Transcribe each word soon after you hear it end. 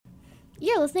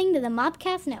You're listening to the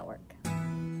Mobcast Network.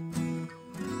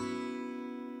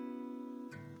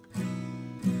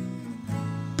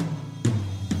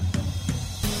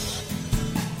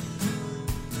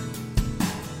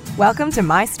 Welcome to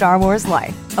My Star Wars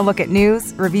Life, a look at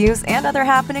news, reviews, and other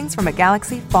happenings from a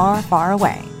galaxy far, far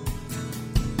away.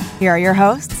 Here are your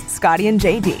hosts, Scotty and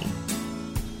JD.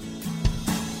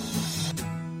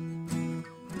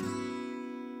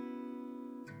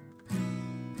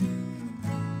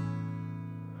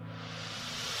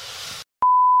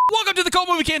 Welcome to the Cult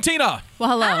Movie Cantina. Well,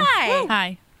 hello. Hi.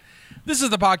 Hi. This is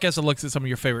the podcast that looks at some of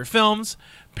your favorite films,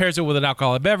 pairs it with an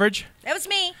alcoholic beverage, That was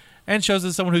me. and shows it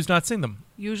to someone who's not seen them.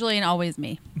 Usually and always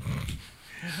me.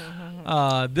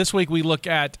 This week we look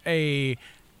at a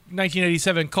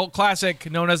 1987 cult classic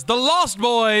known as The Lost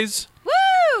Boys.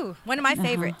 Woo! One of my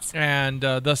favorites. And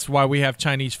that's why we have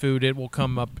Chinese food. It will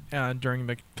come up during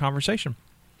the conversation.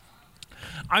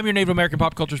 I'm your Native American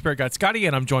pop culture spirit guide, Scotty,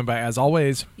 and I'm joined by, as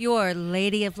always, Your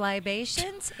lady of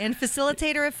libations and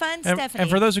facilitator of fun, Stephanie. and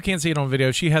for those who can't see it on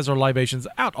video, she has her libations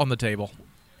out on the table.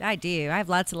 I do. I have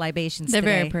lots of libations They're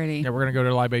today. very pretty. Yeah, we're going to go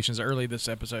to libations early this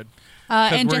episode.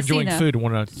 And we're enjoying Justina. food and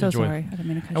want to So enjoy. sorry. I didn't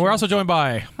mean to cut And you we're off. also joined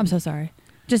by I'm so sorry.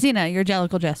 Justina, your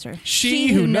jellicle jester. She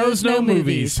Who Knows No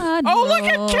Movies. I Oh, look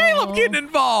know. at Caleb getting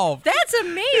involved. That's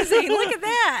amazing. Look at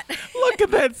that. Look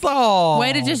at that song.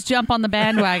 Way to just jump on the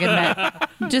bandwagon, Matt.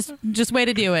 Just way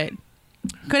to do it.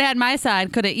 Could have had my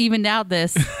side. Could have evened out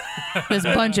this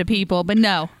bunch of people, but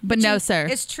no, sir.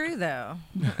 It's true, though.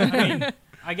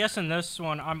 I guess in this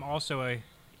one, I'm also a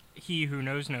he who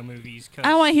knows no movies. I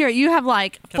don't want to hear it. You have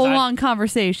like 'Cause full-on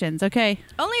conversations, okay?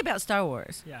 Only about Star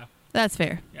Wars. Yeah, That's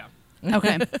fair. yeah.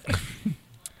 Okay.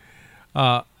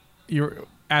 You're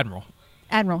Admiral.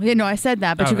 Admiral. Yeah, no, I said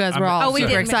that, but you guys were all Oh, we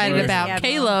super did. excited Yes, about Admiral.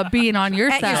 Caleb being on your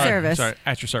At your side. service. Sorry,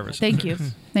 at your service. Thank you.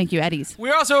 Thank you, Eddie's. We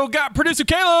also got producer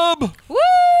Caleb. Woo!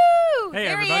 Hey,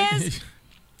 there everybody. he is.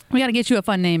 We got to get you a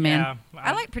fun name, man. Yeah,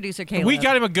 I like producer Caleb. We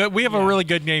got him a good. We have a Yeah. really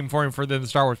good name for him for the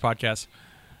Star Wars podcast.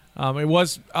 It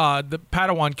was the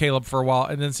Padawan Caleb for a while,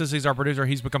 and then since he's our producer,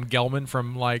 he's become Gelman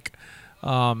from like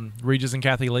Regis and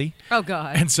Kathy Lee, Oh,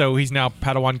 God. and so he's now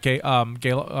Padawan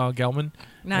Gelman.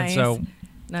 Nice. And so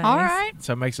Nice. All right.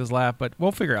 it makes us laugh, but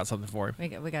we'll figure out something for him.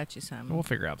 We got you some. We'll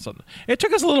figure out something. It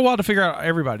took us a little while to figure out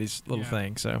everybody's little Yeah.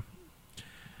 thing, so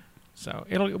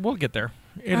we'll get there.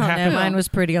 It Oh, no, happens. mine was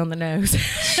pretty on the nose.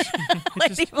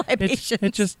 Lady of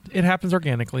libations. It happens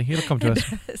organically. It'll come to us.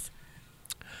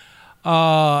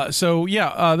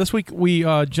 Does. This week we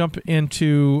jump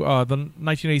into the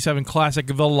 1987 classic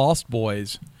The Lost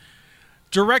Boys,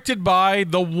 directed by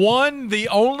the one, the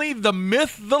only, the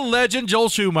myth, the legend, Joel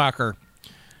Schumacher.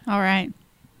 All right.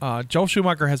 Joel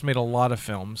Schumacher has made a lot of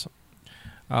films.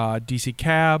 DC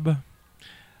Cab,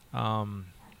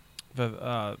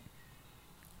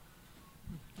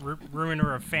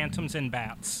 Ruiner of Phantoms and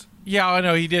Bats. Yeah, I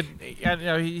know he did.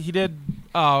 He did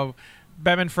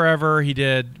Batman Forever. He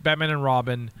did Batman and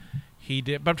Robin. He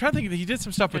did, but I'm trying to think. He did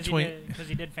some stuff between. Because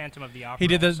he did Phantom of the Opera. He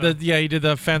did also. he did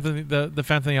the Phantom the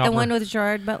Phantom of the Opera. The one with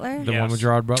Gerard Butler? The Yes. one with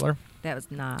Gerard Butler. That was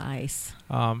nice.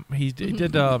 He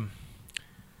did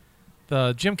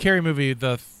the Jim Carrey movie,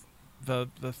 the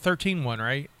 13 one,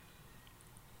 right?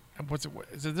 What's it?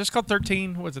 Is it just called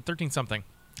 13? What's it? 13 something?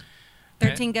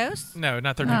 13 Ghosts? No,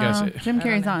 not 13 Ghosts. Jim I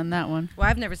don't Carrey's know. not in that one. Well,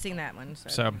 I've never seen that one.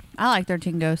 So I like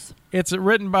 13 Ghosts. it's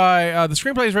written by the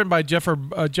screenplay is written by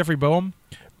Jeffrey Boehm,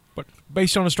 but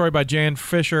based on a story by Jan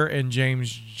Fisher and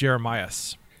James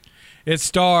Jeremias. It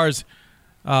stars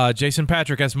Jason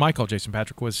Patric as Michael. Jason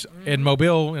Patric was in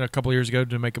Mobile a couple of years ago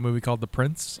to make a movie called The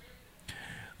Prince.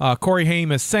 Corey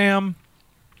Haim as Sam.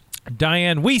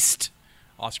 Diane Wiest,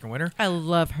 Oscar winner, I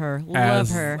love her.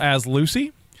 Love her. as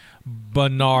Lucy.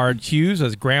 Bernard Hughes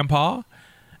as Grandpa.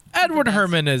 Edward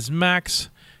Herman as Max.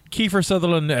 Kiefer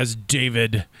Sutherland as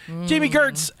David. Jamie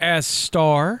Gertz as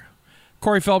Star.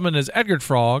 Corey Feldman as Edgar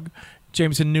Frog.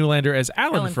 Jameson Newlander as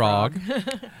Alan Frog.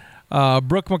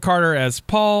 Brooke McCarter as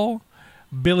Paul.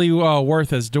 Billy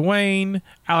Worth as Dwayne.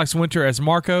 Alex Winter as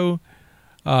Marco.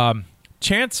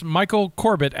 Chance Michael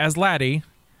Corbett as Laddie.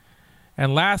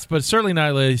 And last but certainly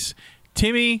not least,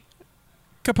 Timmy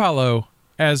Capello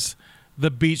as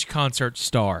the beach concert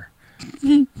star.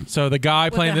 So the guy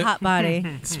With playing a hot body.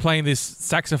 is playing this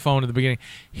saxophone at the beginning.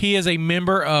 He is a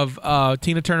member of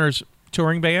Tina Turner's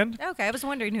touring band, Okay, I was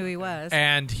wondering who he was.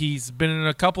 and he's been in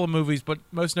a couple of movies, but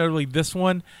most notably this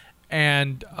one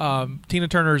and Tina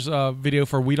Turner's video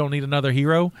for "We Don't Need Another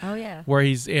Hero," Oh, yeah. where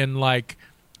he's in like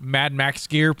Mad Max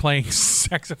gear playing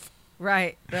saxophone.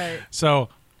 Right, right. So,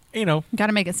 you know, Got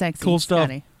to make it sexy. Cool stuff.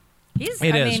 Scotty. He's,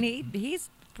 It I is. mean, he's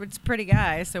a pretty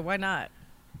guy, so why not?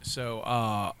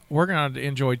 So we're going to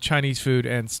enjoy Chinese food,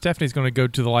 and Stephanie's going to go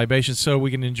to the libations so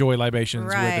we can enjoy libations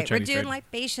with the Right. Chinese We're doing food.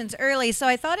 libations early, so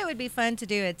I thought it would be fun to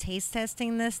do a taste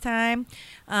testing this time.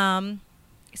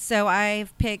 So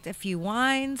I've picked a few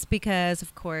wines because,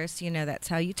 of course, that's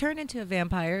how you turn into a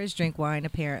vampire is drink wine,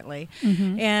 apparently.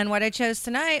 And what I chose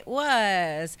tonight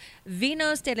was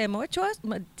Vinos de les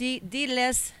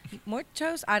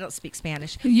Muertos. I don't speak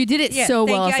Spanish. You did it so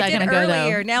thank well you. a I second did ago,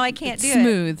 earlier. though. Now I can't It's do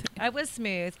smooth. it. I was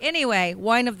smooth. Anyway,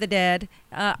 Wine of the Dead.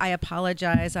 I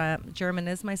apologize. German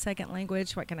is my second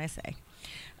language. What can I say?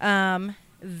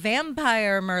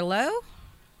 Vampire Merlot.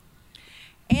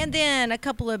 And then a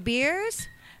couple of beers.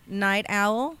 Night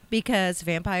Owl, because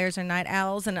vampires are night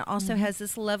owls, and it also has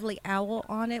this lovely owl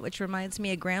on it, which reminds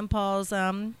me of Grandpa's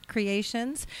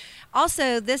creations.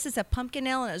 Also, this is a pumpkin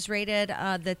ale, and it was rated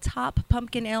the top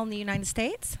pumpkin ale in the United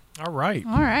States. All right.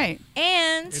 All right.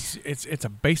 And It's a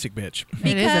basic bitch.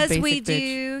 It is a because basic we bitch.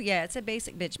 do, it's a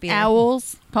basic bitch beer.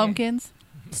 Owls, pumpkins,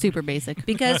 super basic.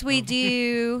 Because we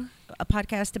do a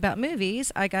podcast about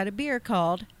movies, I got a beer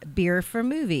called Beer for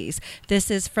Movies.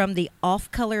 This is from the Off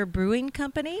Color Brewing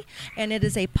Company, and it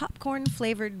is a popcorn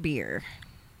flavored beer.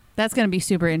 That's going to be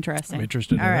super interesting. I'm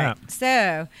interested in All right, that.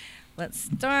 so let's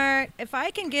start. If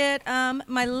I can get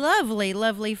my lovely,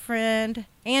 lovely friend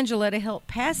Angela to help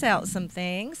pass out some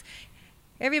things.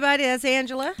 Everybody, that's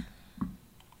Angela.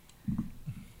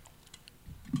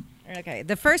 Okay,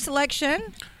 the first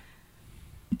selection.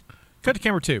 Cut to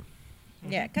camera 2.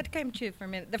 Yeah, cut to camera 2 for a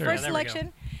minute. The There- first there we go.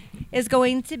 selection is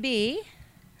going to be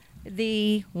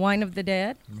the Wine of the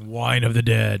Dead. Wine of the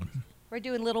Dead. We're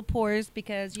doing little pours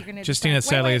because you're going to. Justina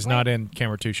sadly is not in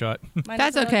camera 2 shot.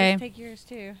 That's okay. Take yours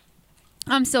too.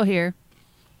 I'm still here.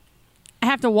 I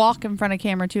have to walk in front of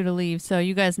camera 2 to leave, so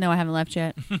you guys know I haven't left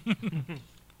yet.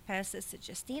 Pass this to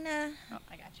Justina. Oh,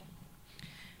 I got you.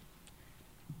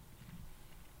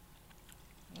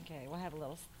 Okay, we'll have a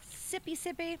little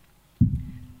sippy.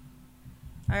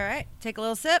 All right, take a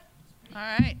little sip. All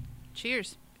right.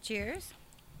 Cheers. Cheers.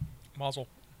 Mazel.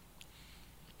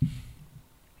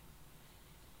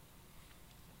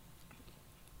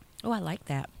 Oh, I like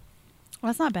that. Well,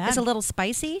 that's not bad. It's a little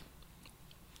spicy.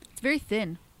 It's very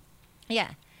thin.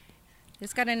 Yeah.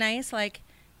 It's got a nice,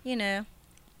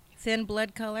 thin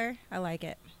blood color. I like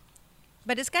it.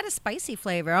 But it's got a spicy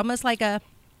flavor, almost like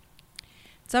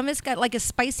it's almost got like a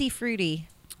spicy fruity.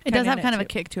 It does kinda have kind of a note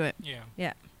to kick to it. Yeah.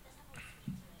 Yeah.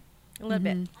 A little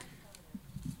bit.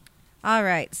 All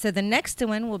right. So the next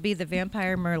one will be the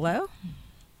Vampire Merlot.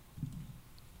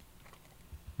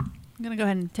 I'm going to go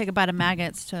ahead and take a bite of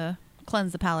maggots to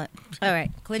cleanse the palate. All right.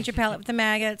 Cleanse your palate with the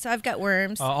maggots. I've got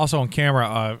worms. Also on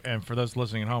camera, and for those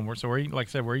listening at home, we're eating, like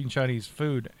I said, we're eating Chinese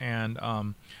food, and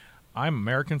I'm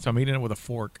American, so I'm eating it with a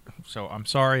fork. So I'm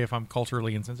sorry if I'm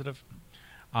culturally insensitive.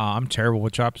 I'm terrible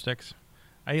with chopsticks.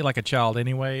 I eat like a child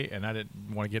anyway, and I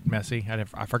didn't want to get messy.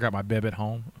 I forgot my bib at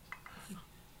home.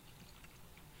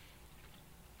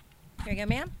 Here you go,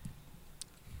 ma'am.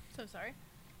 So sorry.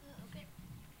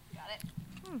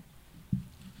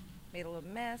 Made a little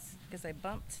mess because I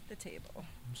bumped the table.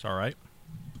 It's all right.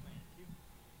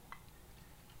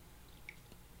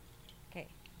 Okay.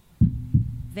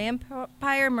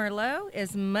 Vampire Merlot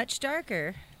is much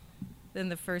darker than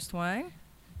the first wine.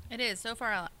 It is. So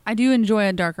far, I do enjoy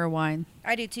a darker wine.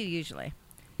 I do too, usually.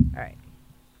 All right.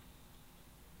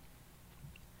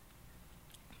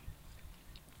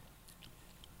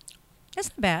 That's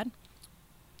not bad.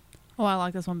 Oh, I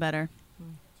like this one better.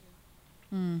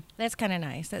 That's kind of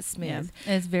nice. That's smooth.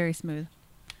 Yeah, it's very smooth.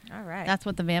 All right. That's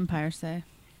what the vampires say.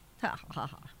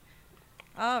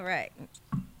 All right.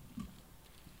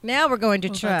 Now we're going to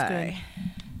Oh, that's try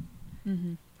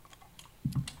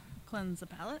Cleanse the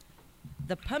palate.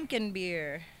 the pumpkin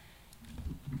beer.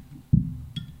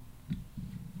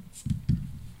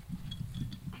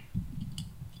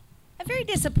 I'm very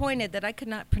disappointed that I could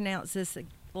not pronounce this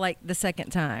like the second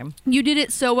time. You did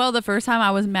it so well the first time.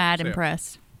 I was mad Yeah.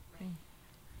 impressed.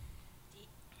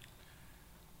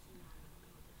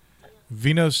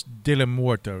 Vinos de los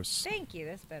Muertos. Thank you.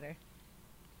 That's better.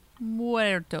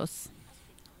 Muertos.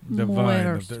 The Vine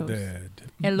of the Muertos. Dead.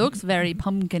 It looks very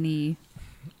pumpkin-y.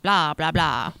 Blah, blah,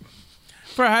 blah.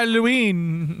 For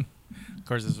Halloween. Of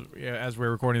course, as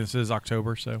we're recording, this is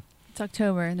October, so. It's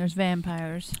October and there's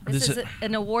vampires. This This is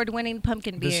an award-winning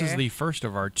pumpkin beer. This is the first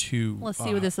of our 2. Let's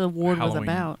see what this award was Halloween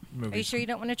about. Movies. Are you sure you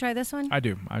don't want to try this one? I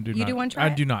do. I do You not. do wanna try I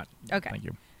it? do not. Okay. Thank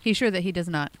you. He's sure that he does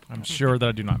not. I'm sure that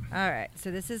I do not. All right.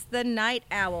 So this is the Night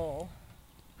Owl.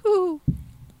 Woo.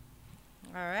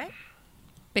 All right.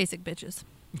 Basic bitches.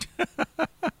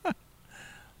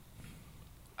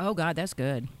 Oh God, that's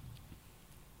good.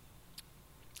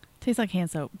 Tastes like hand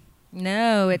soap.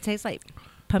 No, it tastes like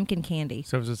pumpkin candy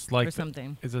So it's just like or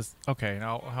something. Is this okay?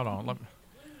 Now hold on.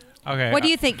 Okay. What do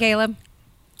you think, Caleb?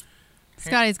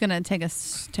 Scotty's gonna take a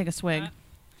swig.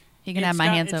 He can have my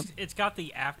hands up. It's got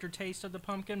the aftertaste of the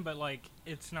pumpkin, but like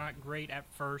it's not great at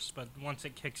first. But once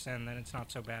it kicks in, then it's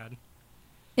not so bad.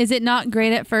 Is it not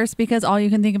great at first because all you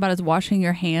can think about is washing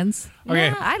your hands? Okay.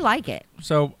 No, I like it.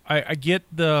 So I get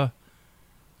the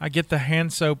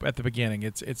hand soap at the beginning.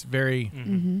 It's very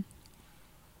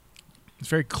it's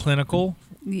very clinical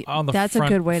on the That's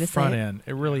front, a good way to say front it. end.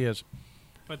 It really is.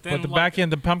 But then But the like, back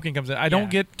end, the pumpkin comes in. I don't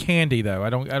Yeah. get candy though. I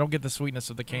don't get the sweetness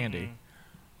of the candy.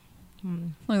 Look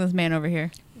at this man over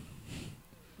here.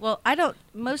 Well, I don't.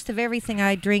 Most of everything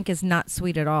I drink is not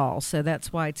sweet at all, so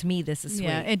that's why to me this is sweet.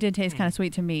 Yeah, it did taste kind of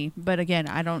sweet to me, but again,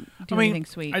 I don't do I mean, anything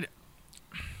sweet. I-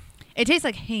 It tastes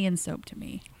like hand soap to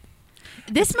me.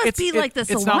 This must be it's- like the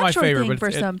it's not my cilantro favorite, thing but for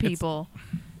it's- some it's- people.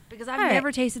 Because I've All right.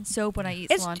 never tasted soap when I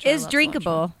eat It's cilantro. I it's love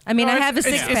drinkable. cilantro. I mean, No, I it's- have a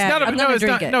it's- six it's pack. not a- I'm no, gonna it's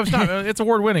drink not, it. No, it's not. It's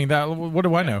award winning. What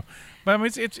do I know? But I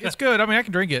mean, it's good. I mean, I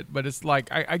can drink it, but it's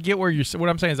like I get where you. What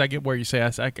I'm saying is, I get where you say.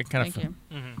 I can kind Thank of,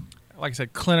 you. like I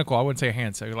said, clinical. I wouldn't say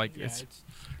hand soap. Like Yeah, it's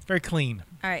very clean.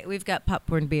 All right, we've got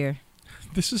popcorn beer.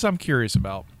 This is I'm curious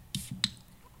about.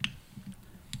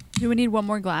 Do we need one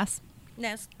more glass? No,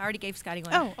 I already gave Scotty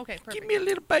one. Oh, okay, perfect. Give me a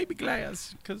little baby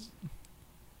glass, cause.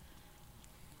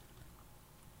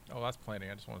 Oh, that's plenty.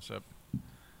 I just want a sip.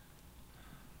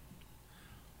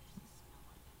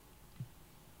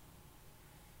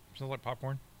 Smells like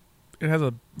popcorn. It has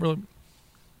a really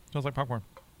smells like popcorn.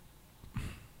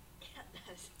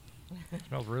 It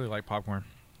smells really like popcorn.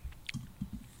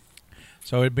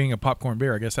 So it being a popcorn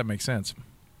beer, I guess that makes sense.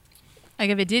 Like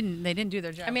if it didn't, they didn't do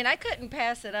their job. I mean, I couldn't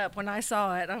pass it up when I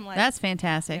saw it. I'm like, that's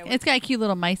fantastic. Yeah, It's got cute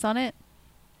little mice on it.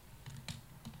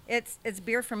 it's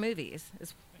beer for movies.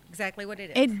 It's exactly what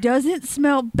it is. It doesn't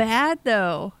smell bad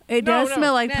though. It No, does no.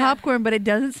 smell like Nah. popcorn, but it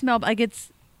doesn't smell like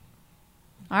it's.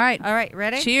 All right. All right,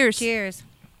 ready? Cheers. Cheers.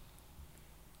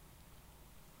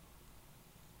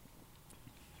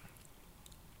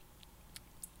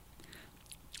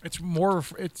 It's more.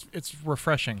 It's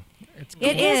refreshing. It's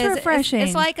It is is refreshing.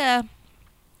 It's like a.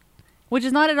 Which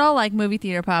is not at all like movie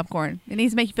theater popcorn. It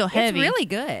needs to make you feel heavy. It's really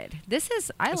good. This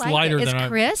is. I It's like lighter it. It's than I-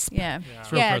 crisp. Yeah.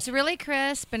 It's real Yeah, crisp. it's really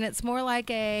crisp, and it's more like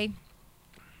a.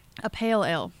 A pale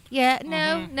ale. Yeah,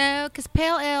 no, because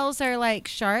pale ales are like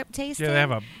sharp tasting. Yeah, they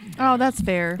have a Oh, that's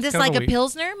fair. Just kind of like a a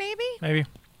pilsner, maybe. maybe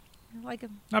Like a.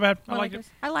 not bad. I one like it. this.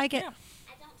 I like it.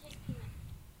 Yeah.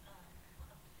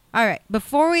 All right,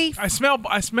 before we. I smell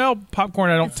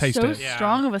popcorn. I don't taste so it. Yeah.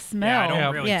 strong of a smell. Yeah, I don't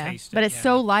Yeah. really Yeah. taste it. But it's yeah.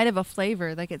 so light of a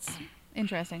flavor. Like it's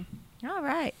interesting. All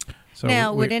right. So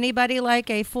now, we- would anybody like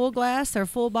a full glass or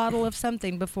full bottle of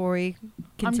something before we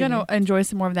continue? I'm going to enjoy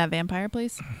some more of that vampire,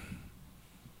 please.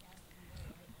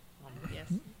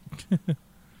 Yes.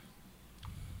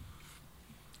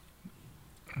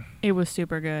 It was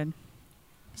super good.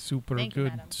 super Thank you,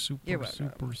 good, madam. super You're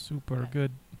welcome. super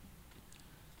good.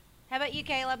 How about you,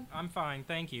 Caleb? I'm fine,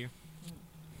 thank you.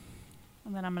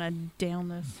 And then I'm going to down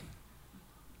this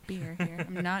beer here.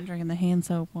 I'm not drinking the hand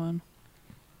soap one.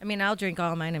 I mean, I'll drink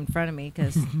all mine in front of me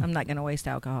because I'm not going to waste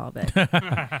alcohol, but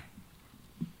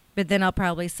then I'll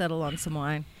probably settle on some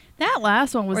wine That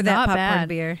last one was or that not popcorn bad.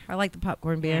 beer. I like the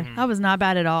popcorn beer. Mhm. That was not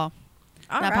bad at all.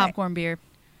 All that right. popcorn beer.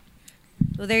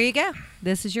 Well, there you go.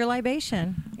 This is your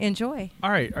libation. Enjoy.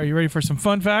 All right, are you ready for some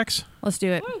fun facts? Let's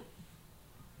do it.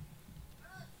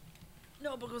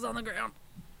 Notebook was on the ground.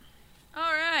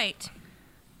 All right.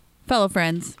 Fellow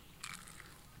friends,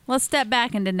 let's step back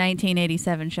into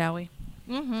 1987, shall we?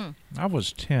 Mm-hmm. I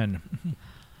was 10.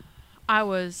 I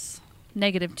was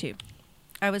 -2.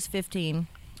 I was 15.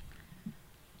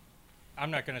 I'm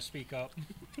not going to speak up.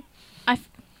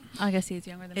 I guess he's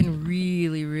younger than me. And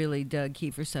really, really dug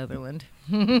Kiefer Sutherland.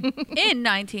 In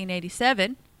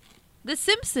 1987, The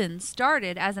Simpsons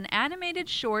started as an animated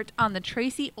short on the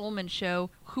Tracy Ullman Show,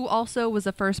 who also was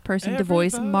the first person to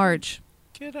voice Everybody. Marge.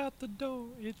 Get out the door.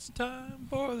 It's time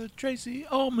for the Tracy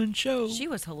Ullman Show. She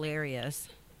was hilarious.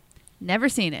 Never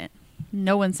seen it.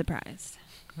 No one's surprised.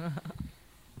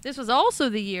 This was also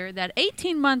the year that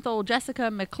 18-month-old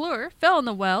Jessica McClure fell in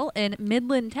the well in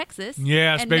Midland, Texas.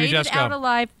 Yes, and baby made Jessica. it out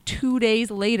alive 2 days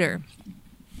later.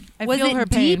 I was feel it her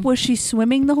deep? pain. Was she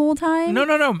swimming the whole time?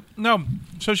 No.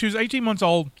 So she was 18 months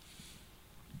old.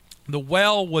 The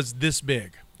well was this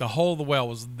big. The hole of the well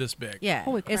was this big. Yeah.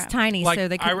 Holy It's crap. tiny, Like, so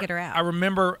they couldn't I, get her out. I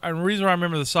remember, and the reason why I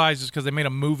remember the size is because they made a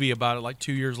movie about it like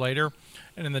 2 years later.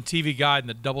 And in the TV guide and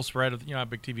the double spread of, how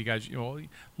big TV guys,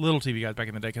 little TV guys back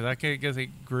in the day, because I guess they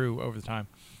grew over the time.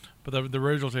 but the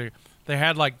original TV, they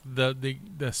had like the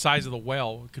size of the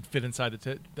well could fit inside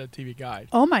the TV guide.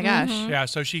 Oh my gosh. Yeah,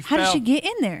 so she How fell. did she get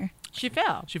in there? She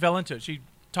fell. She fell into it. She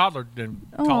toddlered and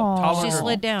Aw. She her-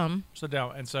 slid down. slid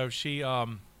down, and so she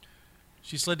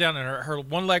slid down, and her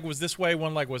one leg was this way,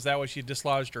 one leg was that way. She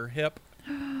dislodged her hip,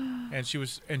 and she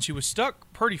was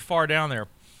stuck pretty far down there.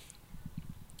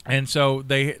 And so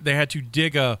they had to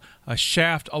dig a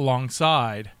shaft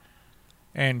alongside,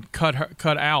 and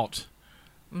cut out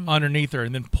underneath her,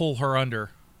 and then pull her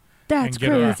under. That's and get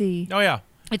her out. crazy. Oh yeah,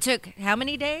 It took how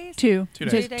many days? 2 2 It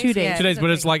days. took 2 days. Yeah. 2 days, it's but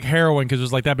a it's big- like heroin because it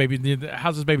was like that baby.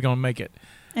 How's this baby gonna make it?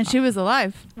 And she was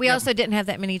alive. We also didn't have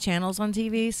that many channels on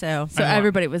TV, so So I know.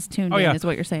 everybody was tuned Oh, in, yeah. is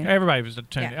what you're saying. Everybody was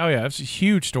tuned. Yeah. Oh yeah, it's a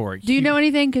huge story. Do you know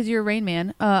anything, because you're Rain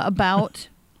Man, about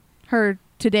her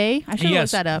today? I should have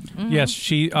Yes. looked that up. Yes,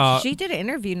 she. she did an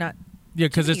interview. Not Yeah,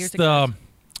 because many it's years ago.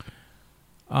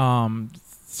 the.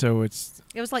 So it's.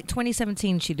 it was like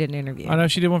 2017. She did an interview. I know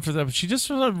she did one for that. She just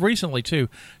recently too.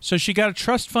 So she got a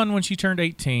trust fund when she turned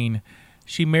 18.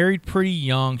 She married pretty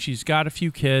young. She's got a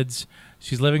few kids.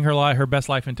 She's living her best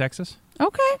life in Texas.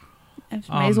 Okay.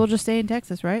 May as well just stay in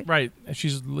Texas, right? Right.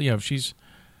 She's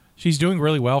she's doing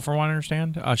really well from what I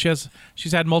understand.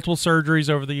 She's had multiple surgeries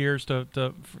over the years to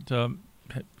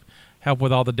help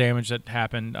with all the damage that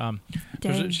happened.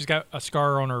 Dang. She's got a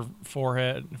scar on her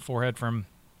forehead from.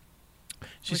 Where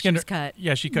She's she getting was cut.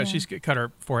 Yeah, she cut. Yeah. She's cut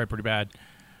her forehead pretty bad,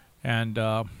 and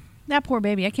That poor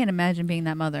baby. I can't imagine being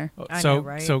that mother. I so know,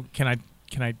 right? so can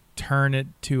I turn it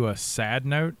to a sad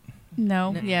note?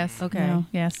 No. No. Yes. Okay. No.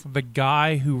 Yes. The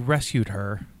guy who rescued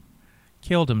her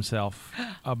killed himself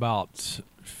about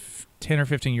 10 or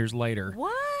 15 years later.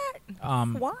 What?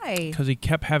 Um, Why? Because he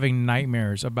kept having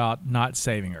nightmares about not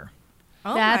saving her.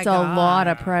 Oh That's my a God. lot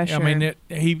of pressure. I mean,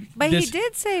 he. But this- he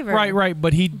did save her. Right.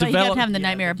 But he But he kept developed. having the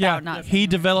nightmare about Yeah, not. he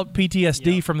developed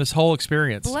PTSD from this whole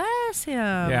experience. Bless him.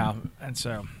 Yeah, and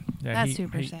so yeah, That's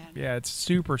super sad. Yeah, it's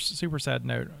super sad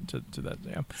note to that.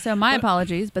 Yeah, So my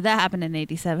apologies, but that happened in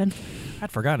 '87.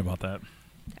 I'd forgotten about that.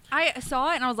 I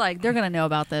saw it and I was like, they're gonna know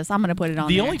about this. I'm gonna put it on.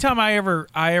 The there. only time I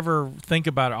ever think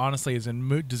about it honestly is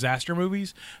in disaster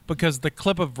movies, because the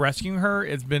clip of rescuing her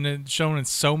has been shown in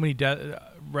so many.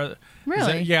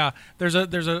 Really? Yeah. There's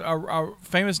a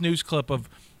famous news clip of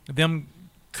them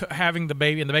having the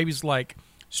baby, and the baby's like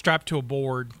strapped to a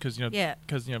board because Yeah.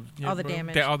 All the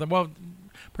damage.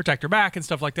 Protect her back and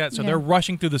stuff like that. So Yeah. they're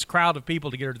rushing through this crowd of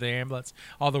people to get her to the ambulance.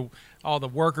 All the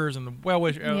workers and the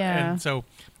well-wishers. Yeah. And so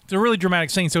it's a really dramatic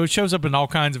scene. So it shows up in all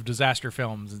kinds of disaster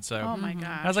films. And so Oh my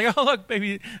god. I was like, oh look,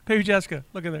 baby Jessica,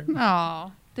 look at there.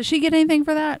 Oh, does she get anything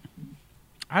for that?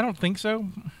 I don't think so.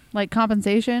 Like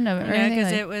compensation or No, anything?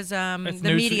 because Like- it was It's the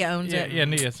news- media owns yeah, it.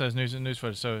 Yeah, it says news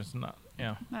footage. So it's not.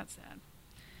 Yeah. That's sad.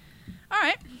 All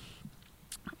right.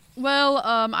 Well,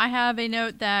 I have a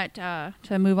note that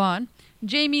to move on.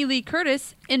 Jamie Lee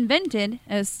Curtis invented,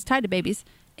 as tied to babies,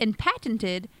 and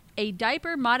patented a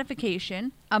diaper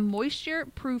modification, a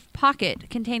moisture-proof pocket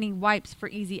containing wipes for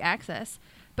easy access.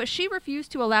 But she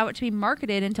refused to allow it to be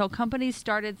marketed until companies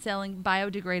started selling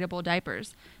biodegradable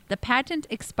diapers. The patent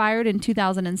expired in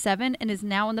 2007 and is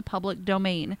now in the public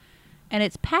domain. And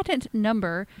its patent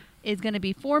number is going to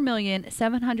be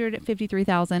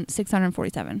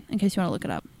 4,753,647, in case you want to look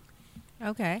it up.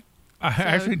 Okay. I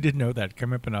actually did know that.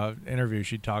 Came up in an interview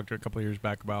she talked a couple of years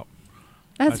back about.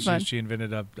 That's fun. She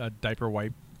invented a diaper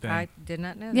wipe thing. I did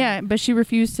not know that. Yeah, but she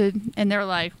refused to, and they're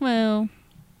like, well,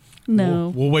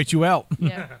 no. We'll wait you out.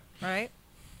 Yeah. Right?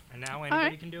 And now anybody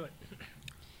right. can do it.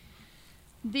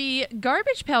 The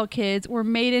Garbage Pail Kids were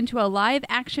made into a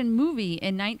live-action movie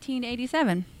in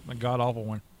 1987. A god awful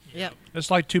one. Yep. It's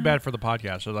like too bad for the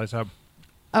podcast. So let's have.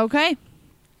 Okay.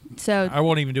 So I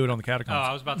won't even do it on the Oh, catacombs.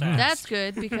 I was about to ask. that's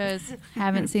good because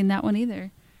haven't seen that one either.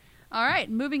 All right,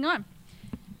 moving on.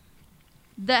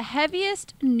 The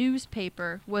heaviest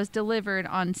newspaper was delivered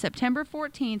on September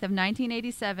 14th of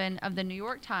 1987 of the New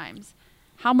York Times.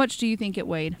 How much do you think it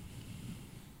weighed?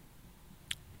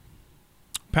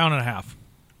 Pound and a half.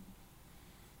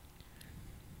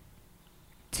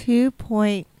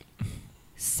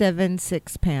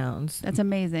 2.76 pounds. That's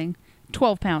amazing.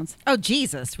 12 pounds. Oh,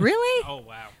 Jesus. Really? Oh,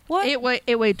 wow. What?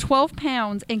 It weighed 12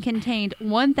 pounds and contained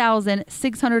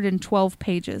 1,612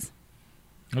 pages.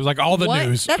 It was like all the What?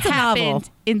 news. That's a novel. Happened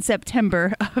in September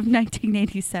of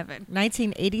 1987.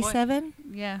 1987?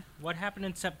 Yeah. What happened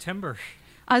in September?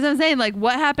 As I'm saying, like,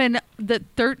 what happened the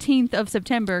 13th of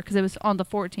September, because it was on the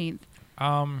 14th.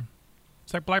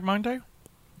 Is that Black Monday?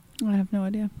 I have no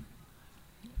idea.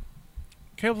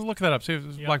 Caleb, look that up. See if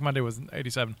Yep. Black Monday was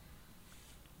 87.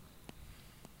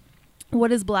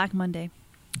 What is Black Monday?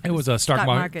 It was a stock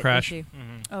market crash. issue.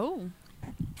 Mm-hmm. Oh,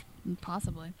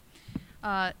 possibly.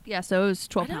 Yeah, so it was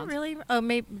 12 I don't pounds. really. Oh,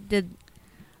 maybe did.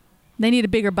 They need a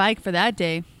bigger bike for that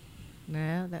day.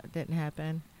 No, that didn't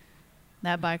happen.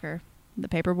 That biker, the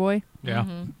paper boy, Yeah.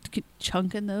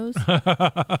 chunking those.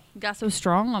 Got so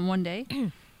strong on one day.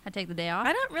 I take the day off.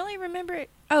 I don't really remember it.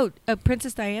 Oh,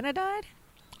 Princess Diana died?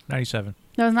 97.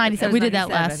 That was 97. That was We did that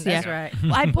 97, last. that's Yeah. right.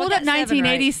 Well, I pulled Well, up that's 7, right?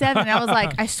 1987 and I was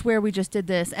like, I swear we just did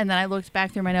this. And then I looked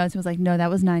back through my notes and was like, no, that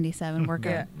was 97. We're good.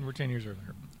 Yeah. We're 10 years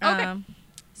earlier. Okay.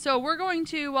 So we're going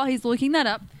to, while he's looking that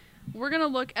up, we're going to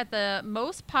look at the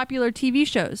most popular TV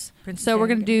shows. Princess So we're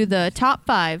going to do Diana. the top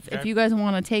 5 if Okay. you guys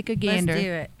want to take a gander. Let's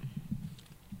do it.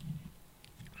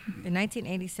 The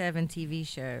 1987 TV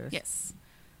shows. Yes.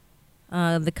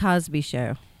 The Cosby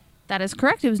Show. That is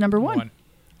correct. It was number 1.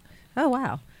 Oh,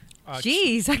 wow. Uh,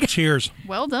 Jeez. I got Cheers.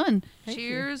 Well done. Thank you.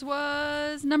 Cheers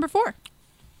was number 4.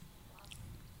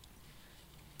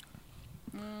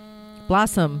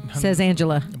 Blossom, says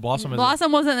Angela. Blossom is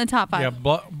Blossom wasn't in the top 5.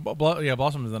 yeah,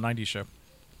 Blossom is the 90s show.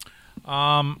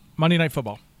 Monday Night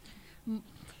Football.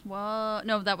 Well,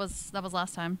 no, that was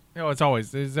last time. You know, it's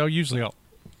usually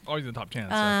always in the top 10.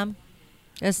 So.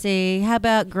 Let's see. How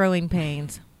about Growing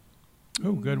Pains?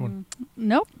 Oh, good one.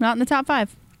 Nope, not in the top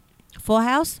 5. Full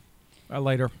House?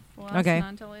 Later. Well, Okay. Not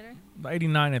until later.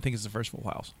 89, I think, is the first Full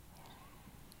House.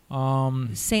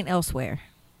 Saint Elsewhere.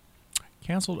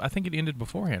 Canceled. I think it ended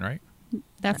beforehand, right?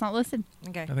 That's not listed.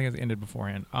 Okay. I think it ended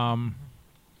beforehand.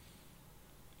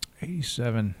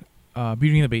 87.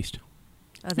 Beauty and the Beast.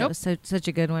 Oh, that Nope. was such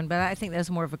a good one, but I think that's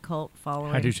more of a cult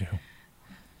following. I do too.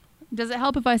 Does it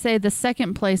help if I say the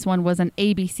second place one was an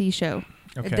ABC show?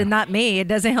 Okay. Not me. It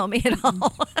doesn't help me at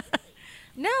all.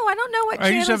 No, I don't know what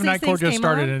channels 87 these Night Court things just came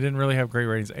started on. and it didn't really have great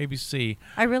ratings. ABC.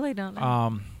 I really don't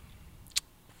know.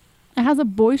 It has a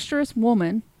boisterous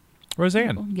woman.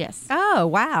 Roseanne. Yes. Oh,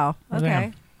 wow. Okay.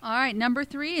 Roseanne. All right, number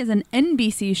 3 is an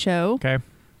NBC show, Okay.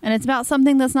 and it's about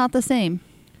something that's not the same.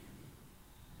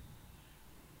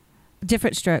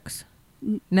 Different Strokes.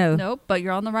 No. Nope, but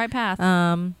you're on the right path.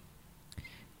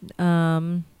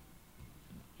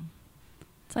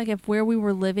 It's like if Where We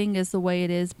Were Living is the way it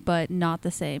is, but not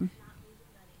the same.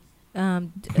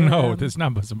 No, it's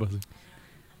not Buzz and Buzzy.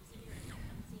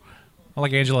 I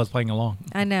like Angela's playing along.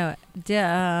 I know.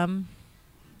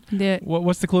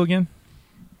 What's the clue again?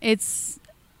 It's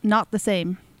not the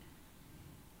same.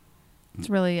 It's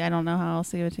really, I don't know how else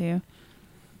to give it to you.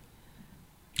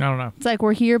 I don't know. It's like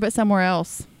we're here, but somewhere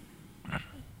else.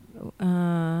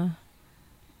 I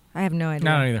have no idea.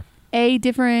 No, not either. A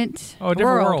different. Oh, a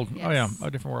different World. world. Oh, yeah. Yes.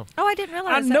 A different world. Oh, I didn't I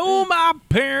realize. know my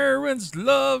parents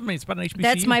love me. It's about an HBCU.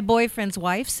 That's my boyfriend's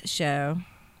wife's show.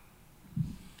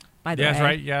 By the Yeah, way. that's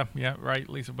right. Yeah, right.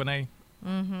 Lisa Bonet.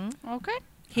 Okay.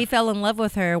 He fell in love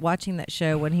with her watching that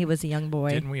show when he was a young boy.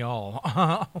 Didn't we all?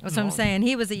 That's what I'm saying.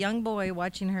 He was a young boy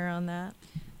watching her on that.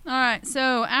 All right.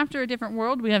 So after A Different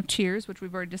World, we have Cheers, which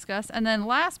we've already discussed. And then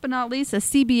last but not least, a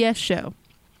CBS show.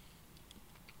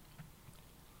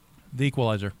 The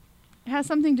Equalizer. It has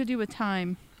something to do with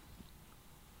time.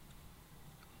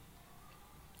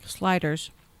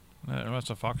 Sliders. That's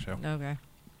a Fox show. Okay.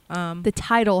 The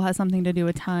title has something to do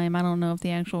with time. I don't know if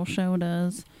the actual show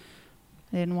does.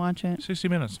 I didn't watch it. 60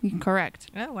 Minutes. Correct.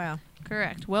 Oh, wow.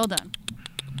 Correct. Well done.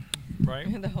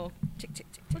 Right? The whole tick,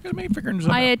 tick, tick. Look at me figuring this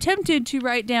out. I attempted to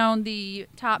write down the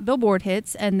top Billboard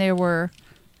hits, and there were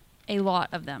a lot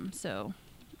of them. So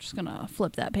I'm just going to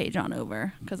flip that page on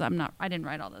over because I didn't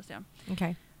write all those down.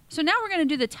 Okay. So now we're going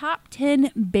to do the top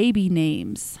 10 baby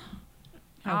names.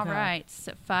 All Okay. right.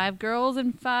 So 5 girls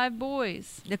and 5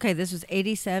 boys. Okay, this was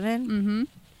 87. Mm-hmm.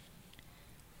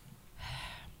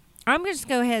 I'm just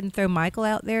going to go ahead and throw Michael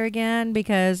out there again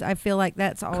because I feel like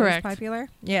that's always Correct. popular.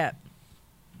 Yeah.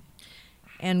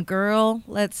 And girl,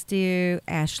 let's do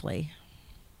Ashley.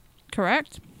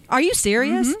 Correct. Are you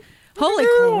serious? Mhm. Holy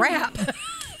crap.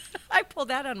 I pulled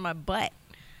that out of my butt.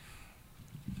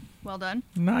 Well done.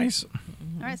 Nice.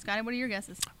 All right, Scotty, what are your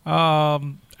guesses?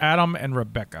 Adam and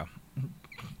Rebecca.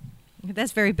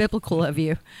 That's very biblical of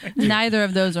you. Neither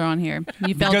of those are on here.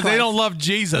 You fell Because they twice. don't love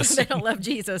Jesus. They don't love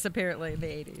Jesus, apparently, in the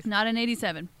 80s. Not in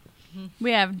 87.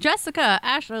 We have Jessica,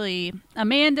 Ashley,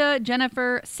 Amanda,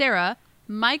 Jennifer, Sarah,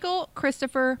 Michael,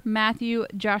 Christopher, Matthew,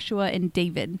 Joshua, and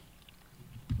David.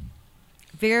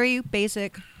 Very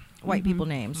basic white people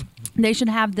names. They should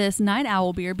have this Night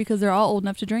Owl beer because they're all old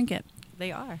enough to drink it.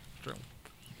 They are.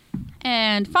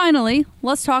 And finally,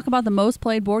 let's talk about the most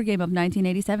played board game of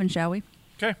 1987, shall we?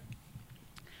 Okay.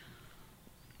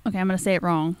 Okay, I'm going to say it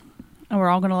wrong. And we're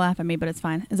all going to laugh at me, but it's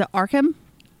fine. Is it Arkham?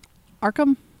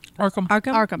 Arkham? Arkham.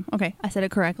 Arkham? Arkham. Okay, I said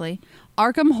it correctly.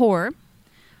 Arkham Horror.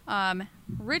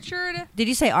 Richard Did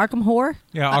you say Arkham Horror?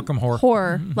 Yeah, Arkham Horror.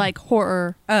 Horror, like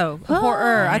horror. Oh,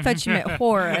 horror. I thought you meant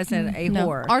horror as in a No,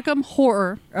 horror. Arkham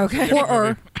Horror. Okay.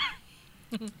 Horror.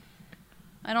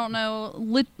 I don't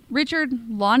know. Richard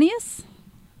Lanius,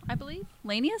 I believe.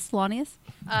 Lanius?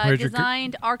 Richard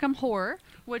Designed Arkham Horror,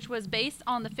 which was based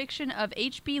on the fiction of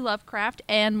H.P. Lovecraft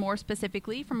and, more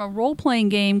specifically, from a role-playing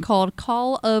game called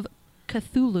Call of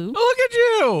Cthulhu. Look at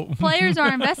you! Players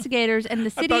are investigators in the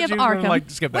I city thought of you were gonna, Arkham. like,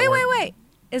 skip that Wait, word. wait.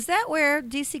 Is that where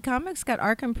DC Comics got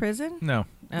Arkham Prison? No.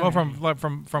 Okay. Well, from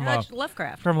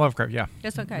Lovecraft. from Lovecraft, yeah.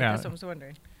 That's okay. Yeah. That's what I was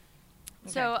wondering.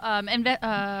 So,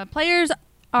 players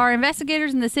are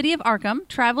investigators in the city of Arkham,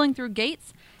 traveling through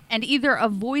gates and either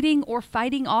avoiding or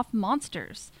fighting off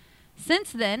monsters.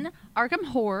 Since then, Arkham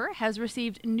Horror has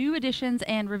received new editions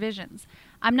and revisions.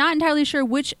 I'm not entirely sure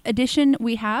which edition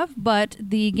we have, but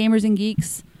the Gamers and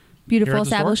Geeks beautiful Here at the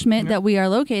store? establishment Yeah. that we are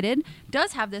located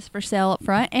does have this for sale up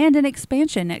front and an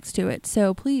expansion next to it.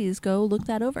 So please go look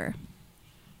that over.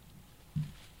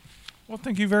 Well,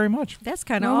 thank you very much. That's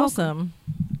kind of You're awesome.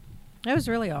 That was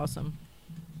really awesome.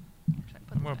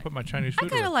 I'm going to put my Chinese I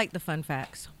food kind of away. like the fun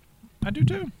facts. I do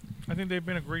too. I think they've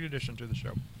been a great addition to the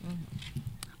show.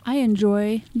 I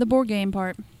enjoy the board game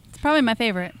part. It's probably my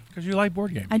favorite. Because you like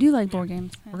board games. I do like board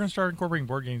games. We're going to start incorporating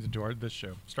board games into this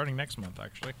show, starting next month,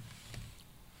 actually.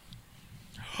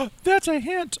 That's a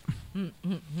hint.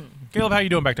 Caleb, how you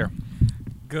doing back there?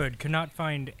 Good. Could not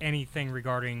find anything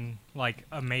regarding like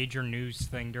a major news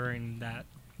thing during that.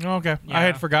 Oh, okay. Yeah. I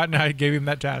had forgotten I gave him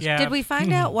that task. Yeah. Did we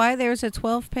find out why there's a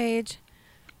 12-page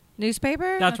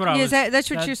newspaper? That's what I was. That's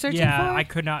what you're searching yeah, for? I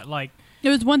could not like. It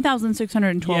was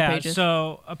 1,612 yeah. pages.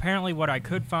 So apparently, what I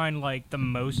could find, like the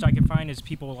most I could find, is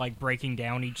people like breaking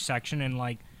down each section, and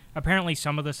like apparently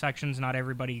some of the sections not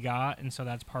everybody got, and so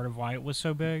that's part of why it was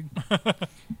so big.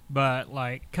 But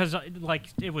like, cause like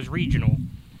it was regional.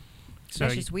 So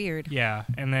That's just weird. yeah,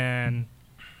 and then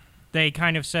they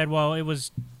kind of said, well, it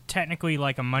was technically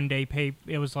like a Monday paper.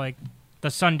 It was like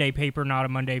the Sunday paper, not a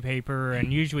Monday paper,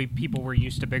 and usually people were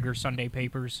used to bigger Sunday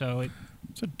papers, so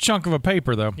It's a chunk of a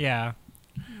paper, though. yeah.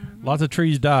 Lots of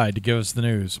trees died to give us the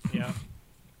news. Yeah.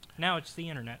 Now it's the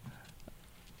internet.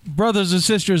 Brothers and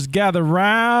sisters, gather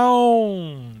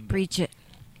round. Preach it.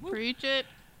 Preach it.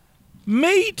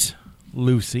 Meet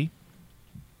Lucy,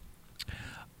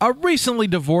 a recently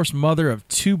divorced mother of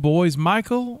two boys,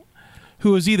 Michael,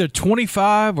 who is either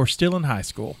 25 or still in high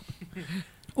school,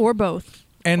 Or both.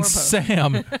 and Or both.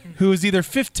 Sam, who is either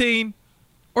 15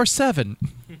 or 7.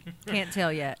 Can't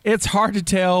tell yet. It's hard to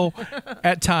tell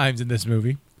at times in this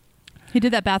movie. He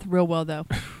did that bath real well, though.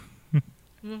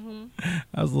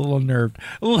 I was a little unnerved.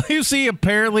 Lucy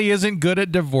apparently isn't good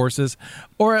at divorces,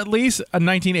 or at least a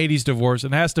 1980s divorce,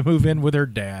 and has to move in with her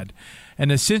dad, an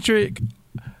eccentric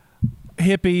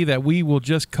hippie that we will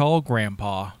just call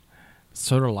Grandpa,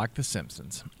 sort of like The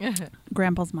Simpsons.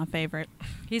 Grandpa's my favorite.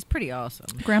 He's pretty awesome.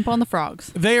 Grandpa and the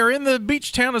Frogs. They are in the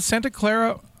beach town of Santa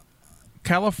Clara,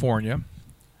 California,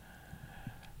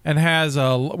 and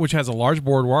which has a large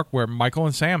boardwalk where Michael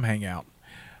and Sam hang out.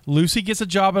 Lucy gets a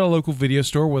job at a local video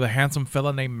store with a handsome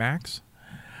fella named Max.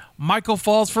 Michael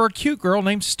falls for a cute girl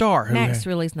named Star. Max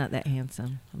really is not that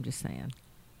handsome. I'm just saying.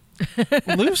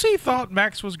 Lucy thought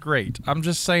Max was great. I'm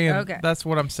just saying. Okay. That's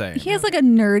what I'm saying. He has like a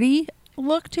nerdy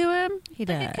look to him. He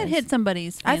Like, does. it could hit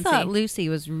somebody's I fancy. thought Lucy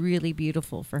was really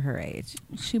beautiful for her age.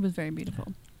 She was very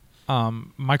beautiful.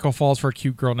 Michael falls for a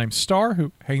cute girl named Star,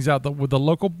 who hangs out with the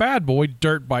local bad boy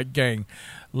dirt bike gang,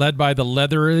 led by the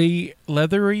leathery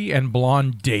and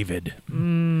blonde David.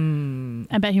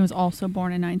 I bet he was also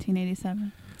born in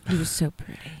 1987. He was so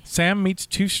pretty. Sam meets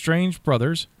two strange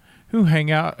brothers who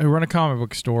run a comic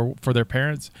book store for their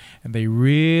parents, and they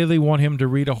really want him to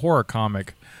read a horror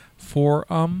comic for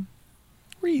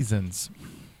reasons.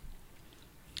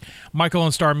 Michael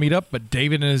and Star meet up, but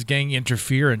David and his gang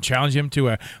interfere and challenge him to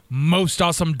a most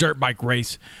awesome dirt bike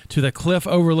race to the cliff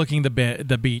overlooking the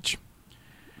beach.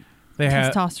 They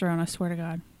have Testosterone, I swear to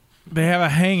God. They have a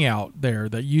hangout there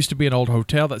that used to be an old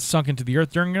hotel that sunk into the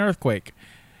earth during an earthquake.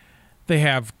 They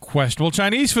have questionable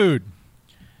Chinese food.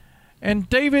 And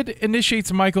David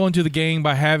initiates Michael into the gang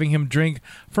by having him drink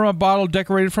from a bottle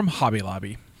decorated from Hobby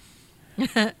Lobby.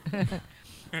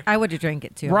 I would have drank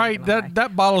it too. I'm Right? not gonna lie.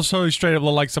 That bottle totally straight up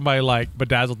looked like somebody like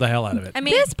bedazzled the hell out of it. I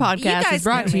mean, This you podcast guys is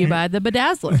brought know to you me. by The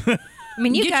Bedazzler. I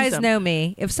mean, you Get you guys some. know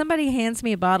me. If somebody hands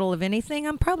me a bottle of anything,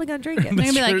 I'm probably gonna drink They're it. going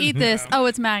to be like, Sure. eat this. Oh,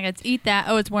 it's maggots. Eat that.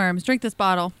 Oh, it's worms. Drink this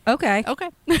bottle. Okay. Okay.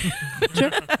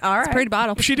 Sure. All right. It's a pretty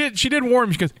bottle. She did warn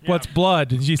him. She goes, "Well, it's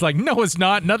blood," and she's like, "No, it's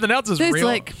not. Nothing else is It's real."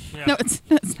 like, Yeah. no, it's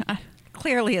not.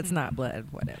 Clearly, it's not blood.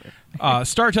 Whatever.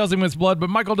 Star tells him it's blood, but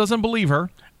Michael doesn't believe her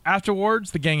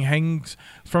Afterwards, the gang hangs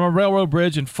from a railroad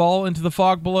bridge and fall into the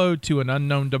fog below to an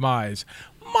unknown demise.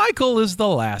 Michael is the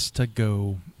last to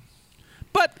go.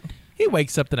 But he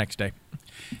wakes up the next day.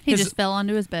 He just fell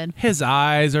onto his bed. His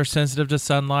eyes are sensitive to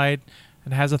sunlight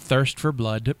and has a thirst for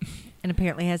blood. And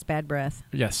apparently has bad breath.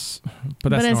 Yes, but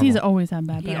that's as normal. he's always had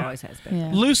bad He breath. always has bad Yeah.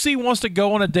 breath. Lucy wants to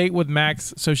go on a date with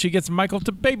Max, so she gets Michael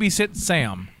to babysit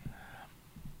Sam.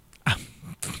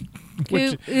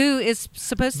 Which, Who is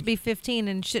supposed to be 15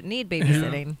 and shouldn't need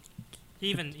babysitting. He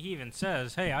even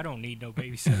says, "Hey, I don't need no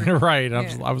babysitter." right,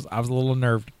 Yeah. I was a little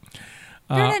unnerved.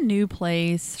 They're in a new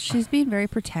place. She's being very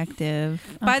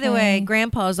protective. By the way, okay?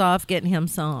 Grandpa's off getting him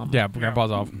some. Yeah,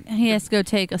 Grandpa's off. He has to go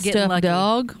take a Getting stuffed lucky.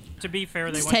 dog. To be fair,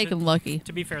 they Just went take to, him lucky.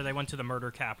 To be fair, they went to the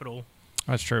murder capital.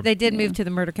 That's true. They did Yeah. move to the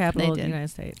murder capital They of the did. United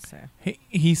States. So.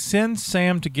 He sends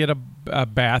Sam to get a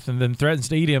bath and then threatens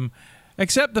to eat him,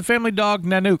 except the family dog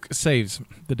Nanook saves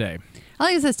the day. I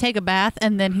think it says take a bath,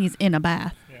 and then he's in a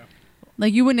bath. Yeah.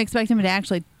 Like, you wouldn't expect him to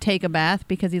actually take a bath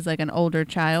because he's like an older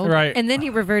child. Right. And then he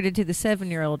reverted to the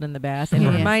 7-year-old in the bath, and Yeah.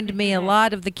 it reminded me a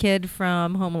lot of the kid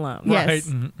from Home Alone. Yes. Right.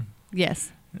 Mhm.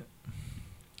 Yes.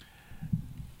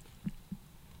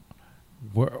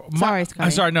 Sorry,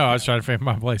 Scotty. no, I was trying to find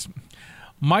my place.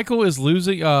 Michael is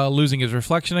losing his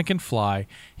reflection and can fly.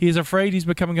 He is afraid he's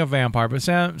becoming a vampire, but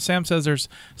Sam says there's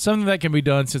something that can be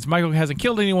done since Michael hasn't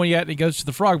killed anyone yet, and he goes to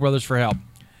the Frog Brothers for help.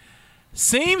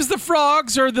 Seems the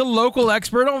frogs are the local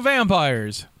expert on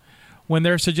vampires. When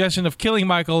their suggestion of killing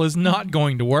Michael is not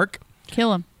going to work,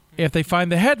 Kill him. if they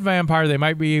find the head vampire, they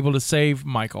might be able to save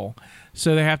Michael.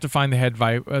 So they have to find the head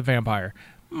vampire.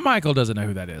 Michael doesn't know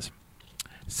who that is.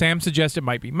 Sam suggests it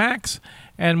might be Max,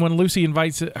 and when Lucy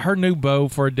invites her new beau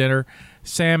for a dinner,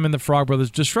 Sam and the Frog Brothers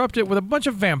disrupt it with a bunch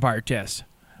of vampire tests.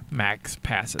 Max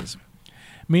passes.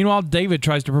 Meanwhile, David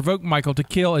tries to provoke Michael to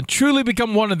kill and truly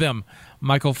become one of them.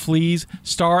 Michael flees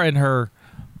Star and her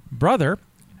brother,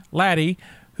 Laddie,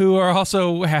 who are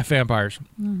also half vampires.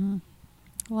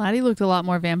 Laddie looked a lot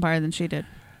more vampire than she did.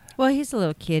 Well, he's a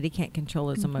little kid. He can't control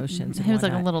his emotions. and He was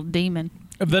like a whatnot. little demon.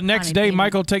 The next Tiny day, demon.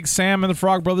 Michael takes Sam and the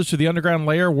Frog Brothers to the underground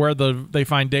lair where they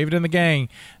find David and the gang.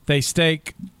 They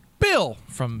stake Bill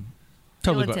from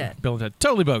Bill and Ted. Bill and Ted.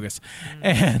 Totally bogus.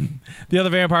 And the other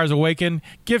vampires awaken,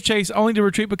 give chase only to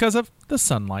retreat because of the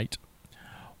sunlight.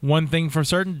 One thing for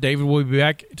certain, David will be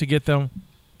back to get them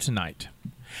tonight.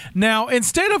 Now,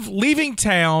 instead of leaving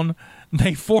town,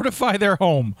 they fortify their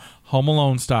home, Home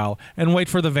Alone style, and wait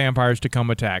for the vampires to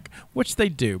come attack, which they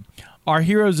do. Our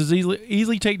heroes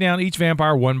easily take down each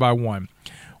vampire one by one.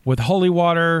 With holy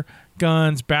water,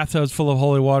 guns, bathtubs full of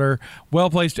holy water,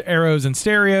 well-placed arrows and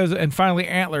stereos, and finally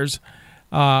antlers.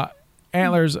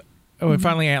 Antlers.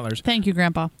 Thank you,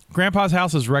 Grandpa. Grandpa's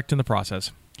house is wrecked in the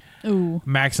process. Ooh.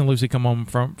 Max and Lucy come home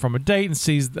from a date and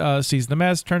sees the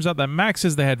mess. Turns out that Max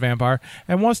is the head vampire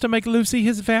and wants to make Lucy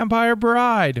his vampire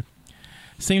bride.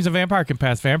 Seems a vampire can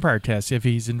pass vampire tests if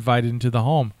he's invited into the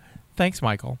home. Thanks,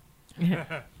 Michael.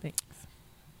 Thanks.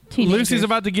 Teenagers. Lucy's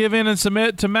about to give in and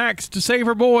submit to Max to save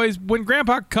her boys when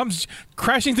Grandpa comes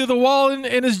crashing through the wall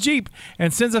in his Jeep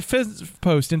and sends a fist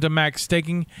post into Max,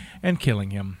 staking and killing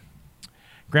him.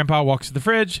 Grandpa walks to the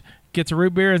fridge, gets a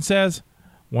root beer, and says,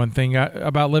 "One thing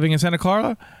about living in Santa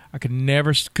Clara, I could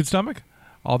stomach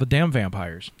all the damn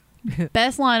vampires."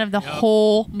 Best line of the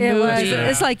whole movie. It was. Yeah.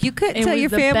 It's like you couldn't It tell was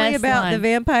your the family best about the line.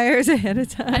 vampires ahead of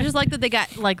time. I just like that they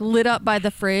got like lit up by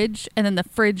the fridge, and then the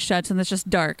fridge shuts, and it's just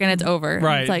dark, and it's over. And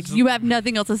Right. It's like you have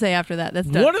nothing else to say after that. That's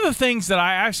done. One of the things that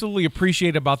I absolutely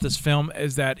appreciate about this film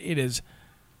is that it is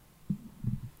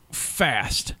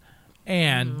fast,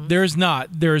 and there's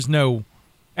no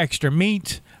extra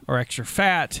meat or extra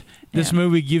fat. This Yeah.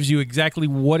 movie gives you exactly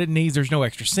what it needs. There's no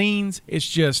extra scenes. It's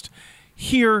just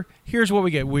here's what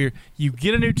we get. You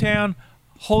get a new town.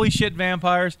 Holy shit,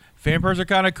 vampires! Vampires are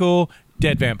kind of cool.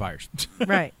 Dead vampires.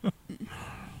 Right.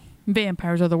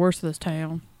 Vampires are the worst of this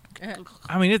town.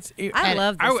 I mean, I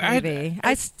love this I- movie.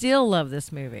 I still love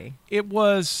this movie. It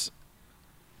was.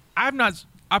 I've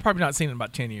probably not seen it in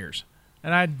about 10 years,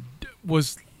 and I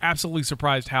was absolutely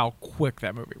surprised how quick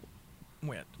that movie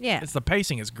went. Yeah. The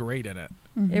pacing is great in it.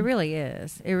 It really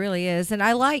is. It really is. And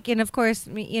I like, and of course,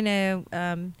 being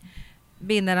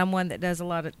that I'm one that does a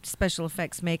lot of special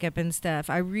effects makeup and stuff,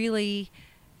 I really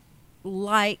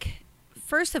like,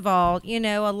 first of all,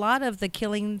 a lot of the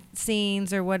killing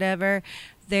scenes or whatever,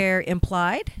 they're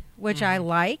implied, which I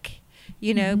like,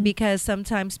 because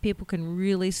sometimes people can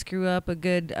really screw up a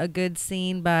good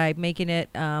scene by making it,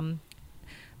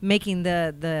 making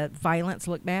the violence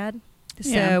look bad.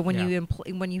 Yeah. So when Yeah.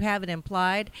 when you have it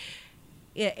implied,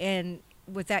 and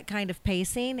with that kind of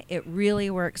pacing, it really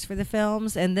works for the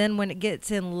films. And then when it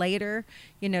gets in later,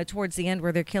 towards the end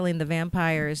where they're killing the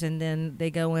vampires and then they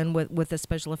go in with the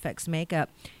special effects makeup,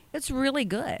 it's really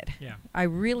good. Yeah. I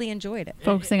really enjoyed it.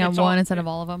 Focusing on It's one all- instead of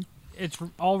all of them. It's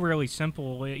all really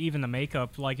simple. Even the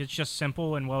makeup, like it's just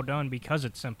simple and well done because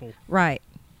it's simple. Right.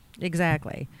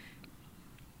 Exactly.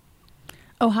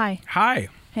 Oh, hi. Hi.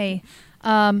 Hey.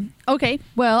 Okay.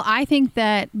 Well, I think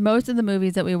that most of the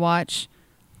movies that we watch,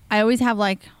 I always have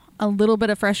like a little bit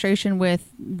of frustration with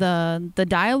the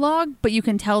dialogue, but you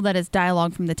can tell that it's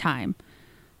dialogue from the time.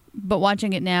 But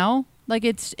watching it now, like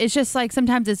it's just like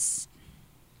sometimes it's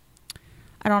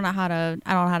I don't know how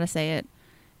to say it.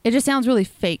 It just sounds really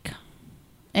fake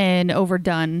and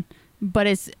overdone.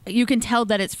 But you can tell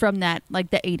that it's from that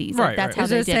like the 80s. Right, Like that's right.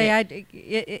 how I was they gonna did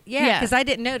say, it. yeah, because I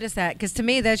didn't notice that. Because to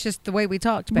me, that's just the way we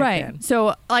talked back Right. then.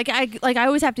 So I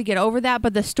always have to get over that.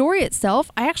 But the story itself,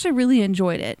 I actually really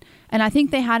enjoyed it, and I think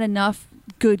they had enough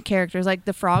good characters. Like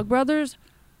the Frog Brothers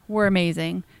were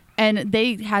amazing, and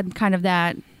they had kind of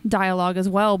that dialogue as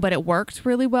well. But it worked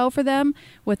really well for them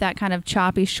with that kind of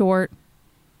choppy, short.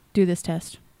 Do this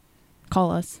test.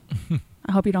 Call us.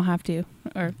 I hope you don't have to,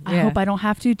 or I Yeah. hope I don't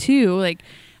have to too. Like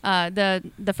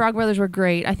the Frog Brothers were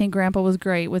great. I think Grandpa was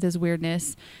great with his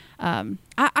weirdness.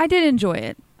 I did enjoy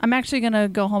it. I'm actually gonna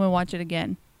go home and watch it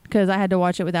again because I had to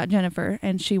watch it without Jennifer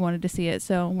and she wanted to see it.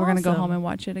 So we're gonna go Awesome. home and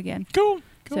watch it again. Cool.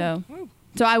 So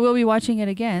I will be watching it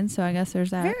again. So I guess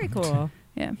there's that. Very cool.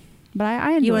 Yeah, but I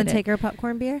enjoyed You want it. to take her a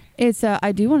popcorn beer? It's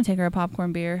I do want to take her a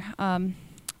popcorn beer.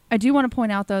 I do want to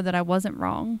point out though that I wasn't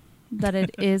wrong. That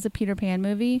it is a Peter Pan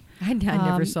movie. I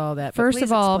never saw that. But first please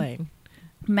of all, explain.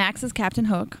 Max is Captain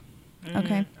Hook.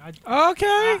 Okay.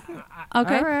 Okay.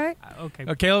 Okay. All right. Okay.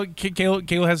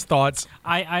 Kayla has thoughts.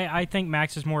 I think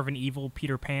Max is more of an evil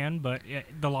Peter Pan, but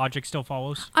the logic still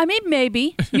follows. I mean,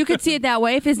 maybe you could see it that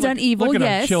way if it's done evil. Look at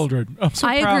yes, our children. I'm so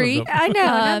I proud agree. Of them. I know. And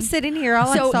I'm Um, sitting here. All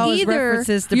so I saw was either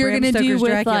references to you're Bram gonna do Stoker's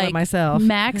with Dracula like myself.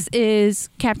 Max is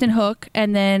Captain Hook,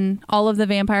 and then all of the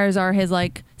vampires are his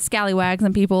like scallywags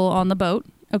and people on the boat.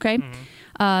 Okay,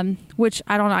 which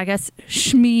I don't know. I guess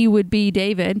Shmee would be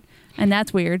David, and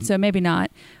that's weird. So maybe not.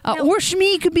 No. Or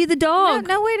Shmee could be the dog.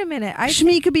 No, wait a minute.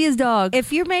 Shmee could be his dog.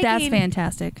 If you're making That's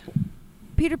fantastic.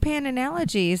 Peter Pan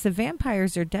analogies, the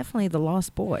vampires are definitely the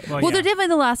lost boy. Well, they're definitely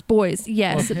the last boys,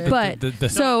 yes. But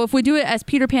so if we do it as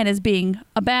Peter Pan as being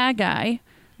a bad guy,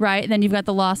 right? And then you've got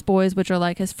the lost boys, which are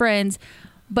like his friends.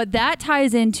 But that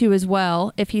ties into as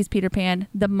well, if he's Peter Pan,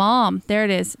 the mom. There it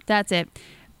is. That's it.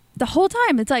 The whole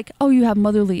time it's like, oh, you have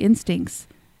motherly instincts.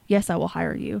 Yes, I will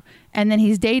hire you. And then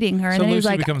he's dating her, and So then he's Lucy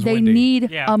like, becomes they Wendy.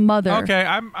 need Yeah. a mother. Okay,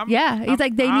 I'm He's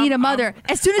like, they need a mother.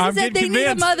 As soon as I'm he said they getting need a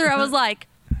convinced. mother, I was like,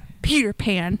 Peter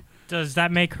Pan. Does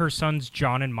that make her sons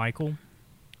John and Michael?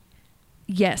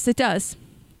 Yes, it does.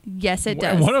 Yes, it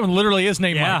does. One of them literally is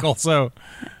named Yeah. Michael. So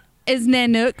Is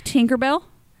Nanook Tinkerbell?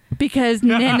 Because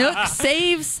Nanook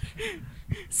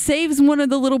saves one of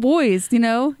the little boys,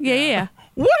 Yeah.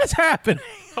 what is happening?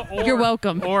 You're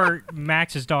welcome. Or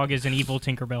Max's dog is an evil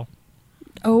Tinkerbell.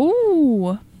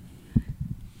 Oh,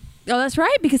 that's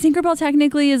right. Because Tinkerbell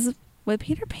technically is with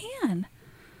Peter Pan.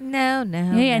 No.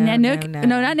 Yeah, Nanook.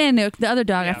 No, not Nanook. The other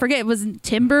dog. I Yeah. forget. It was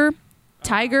Timber,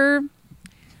 Tiger.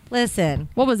 Listen,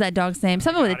 What was that dog's name?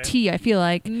 Something with a Got it. T. I feel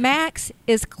like Max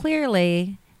is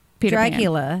clearly Peter Pan.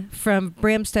 Dracula from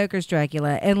Bram Stoker's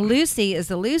Dracula, and Lucy is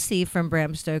the Lucy from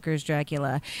Bram Stoker's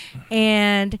Dracula,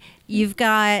 and you've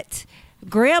got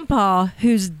Grandpa,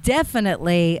 who's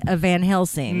definitely a Van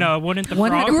Helsing. No, wouldn't the 100%.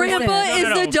 frog? Grandpa No, is no,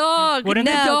 no. the dog. Wouldn't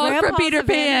the it- dog Grandpa's from Peter a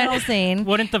Van Pan. Helsing.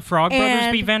 Wouldn't the Frog Brothers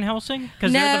And- be Van Helsing?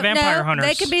 Because they're the vampire hunters.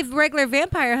 They could be regular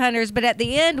vampire hunters, but at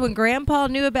the end, when Grandpa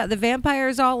knew about the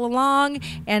vampires all along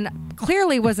and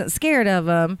clearly wasn't scared of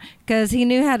them because he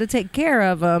knew how to take care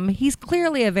of them, he's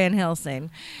clearly a Van Helsing.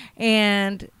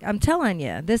 And I'm telling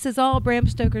you, this is all Bram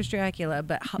Stoker's Dracula,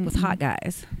 but with hot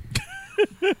guys.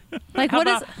 Like How what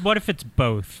is? about, what if it's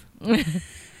both?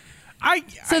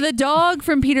 So the dog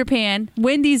from Peter Pan,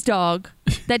 Wendy's dog,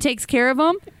 that takes care of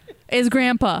him, is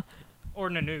Grandpa. Or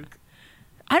Nanook?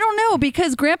 I don't know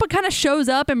because Grandpa kind of shows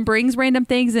up and brings random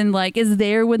things and like is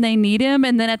there when they need him,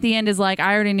 and then at the end is like,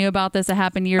 I already knew about this. It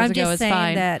happened years I'm ago. just It's saying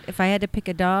fine. that if I had to pick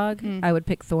a dog, I would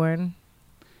pick Thorn.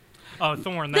 Oh,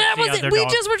 Thorn. That's That the was other it. We dog.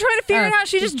 just were trying to figure it out.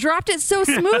 She just dropped it so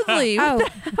smoothly. Oh,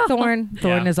 Thorn.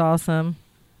 Thorn Yeah. is awesome.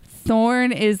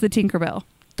 Thorn is the Tinkerbell.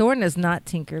 Thorn is not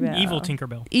Tinkerbell. Evil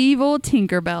Tinkerbell. Evil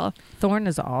Tinkerbell. Thorn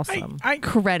is awesome.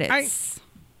 Credits.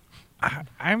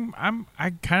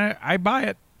 I buy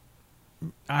it.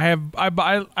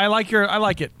 I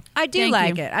like it. I do Thank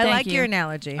like you. it. I Thank like you. your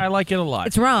analogy. I like it a lot.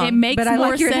 It's wrong. It makes but I more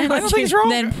like your sense I don't think it's wrong.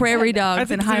 than Prairie I Dogs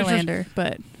think and there's just- Highlander,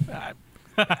 but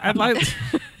I'd like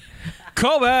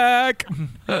call back.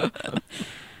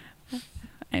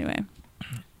 Anyway.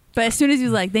 But as soon as he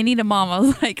was like, they need a mom, I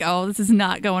was like, oh, this is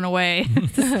not going away.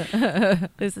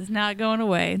 This is not going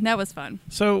away. That was fun.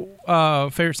 So,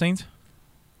 favorite scenes?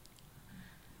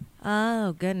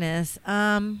 Oh goodness.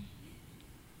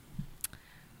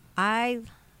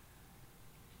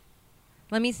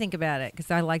 Let me think about it because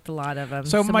I liked a lot of them.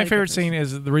 So my favorite scene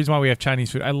is the reason why we have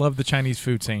Chinese food. I love the Chinese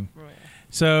food scene. Right.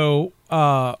 So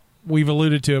we've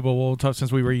alluded to it, but we'll talk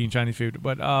since we were eating Chinese food.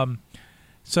 But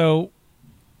so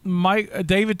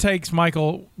David takes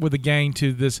Michael with a gang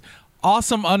to this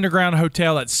awesome underground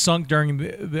hotel that sunk during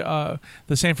the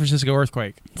San Francisco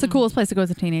earthquake. It's the coolest place to go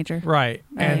as a teenager. Right,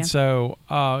 Oh, and yeah. so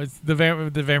it's the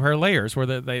vampire layers where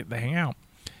they hang out.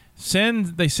 I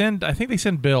think they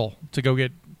send Bill to go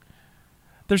get.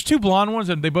 There's two blonde ones,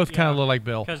 and they both kind of look like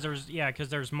Bill. Because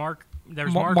there's Marco,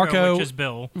 Marco, which is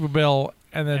Bill. Bill,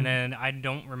 and And then then I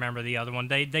don't remember the other one.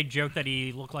 They joke that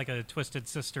he looked like a twisted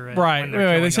sister. right. when they're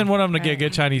Anyway, they killing send him. one of them to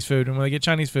get Chinese food, and when they get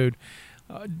Chinese food,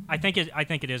 I think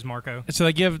it is Marco. so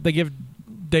they give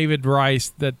David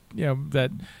rice that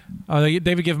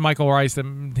David gives Michael rice that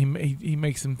he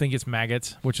makes him think it's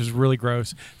maggots, which is really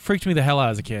gross. Freaked me the hell out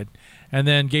as a kid. And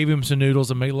then gave him some noodles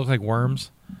that make it look like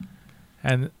worms,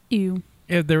 and Ew.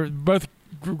 they're both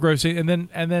gross. And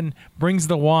then brings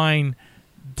the wine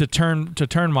to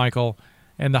turn Michael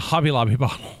and the Hobby Lobby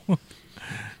bottle.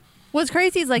 What's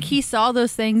crazy is like he saw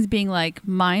those things being like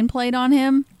mind played on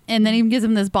him, and then he gives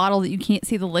him this bottle that you can't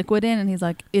see the liquid in, and he's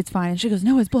like, "It's fine." And she goes,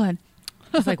 "No, it's blood."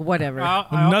 It's like whatever.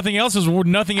 Nothing else is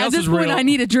At this point, real. I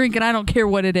need a drink, and I don't care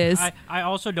what it is. I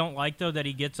also don't like though that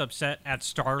he gets upset at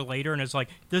Star later and is like,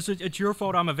 it's your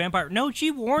fault I'm a vampire. No,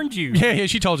 she warned you. Yeah,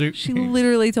 she told you. She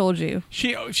literally told you.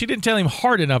 She didn't tell him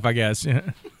hard enough, I guess.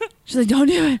 She's like, "Don't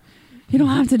do it. You don't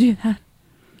have to do that."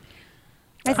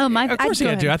 Of course they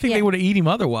had to. I think they would have eat him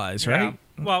otherwise, Yeah. right?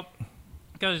 Well,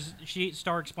 because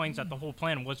Star explains that the whole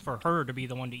plan was for her to be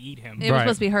the one to eat him. It was Right.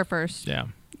 supposed to be her first. Yeah.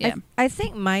 Yeah. I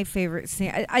think my favorite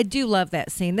scene, I do love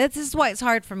that scene. This is why it's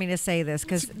hard for me to say this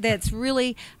because that's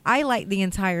really, I like the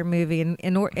entire movie and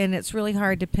it's really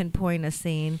hard to pinpoint a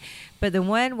scene. But the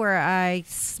one where I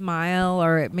smile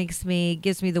or it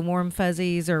gives me the warm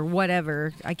fuzzies or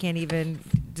whatever, I can't even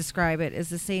describe it, is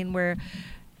the scene where,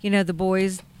 the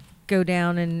boys go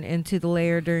down into the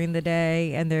lair during the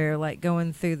day and they're like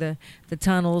going through the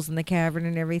tunnels and the cavern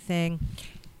and everything.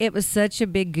 It was such a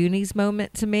big Goonies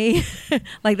moment to me.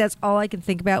 Like that's all I can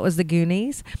think about was the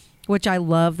Goonies, which I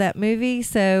love that movie.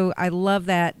 So I love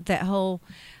that whole,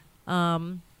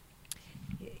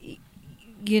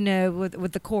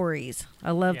 with the Coreys. I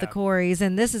love the Coreys,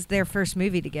 and this is their first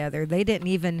movie together. They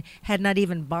had not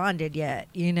even bonded yet.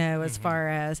 As far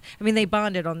as they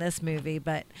bonded on this movie,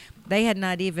 but they had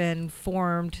not even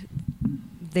formed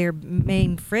their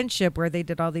main friendship where they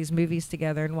did all these movies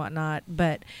together and whatnot.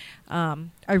 But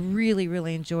I really,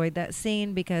 really enjoyed that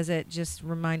scene because it just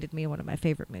reminded me of one of my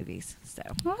favorite movies. So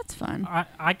Well, that's fun.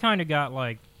 I kind of got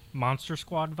like Monster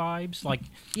Squad vibes, like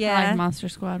I like Monster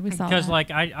Squad. We saw because that.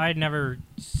 like I had never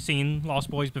seen Lost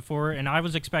Boys before, and I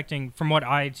was expecting from what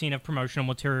I had seen of promotional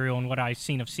material and what I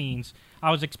seen of scenes, I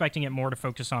was expecting it more to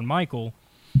focus on Michael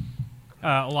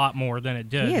a lot more than it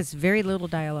did. he has very little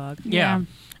dialogue. Yeah.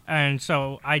 And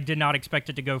so I did not expect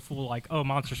it to go full like, oh,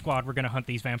 Monster Squad, we're going to hunt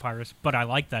these vampires. But I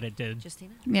like that it did.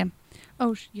 Justina? Yeah.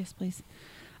 Oh, yes, please.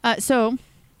 So,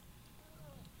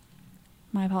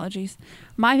 my apologies.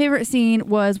 My favorite scene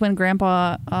was when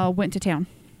Grandpa went to town.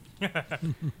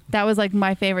 That was like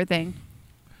my favorite thing.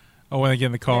 Oh, when they get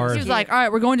in the car. He was like, "All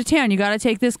right, we're going to town. You got to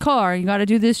take this car. You got to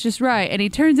do this just right." And he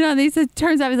turns it on. And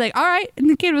turns out he's like, "All right." And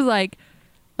the kid was like,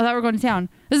 "I thought we were going to town.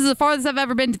 This is the farthest I've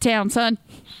ever been to town, son."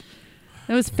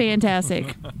 It was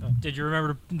fantastic. Did you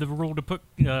remember the rule to put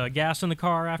gas in the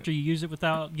car after you use it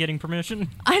without getting permission?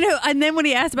 I know. And then when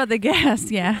he asked about the gas,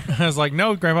 yeah, I was like,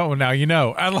 no, Grandpa. Well, now you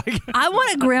know. I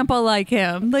want a grandpa like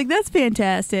him. Like that's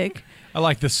fantastic.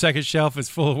 like the second shelf is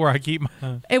full of where I keep my.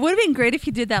 It would have been great if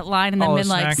you did that line and then All been the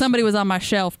like, snacks. somebody was on my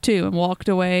shelf too and walked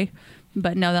away.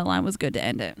 But no, that line was good to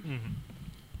end it. Mm-hmm.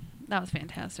 That was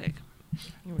fantastic.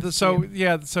 So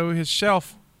his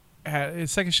shelf. His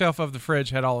second shelf of the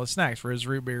fridge had all his snacks for his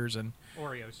root beers and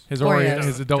Oreos. his Oreos. Oreos,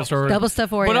 his adult store. Double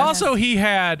stuff Oreos. But also he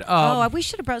had we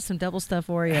should have brought some double stuff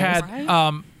Oreos. had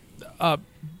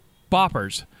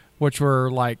boppers, which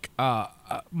were like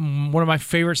one of my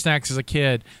favorite snacks as a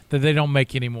kid that they don't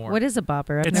make anymore. What is a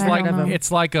bopper? I've It's never like heard of them.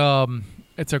 it's like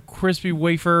it's a crispy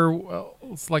wafer.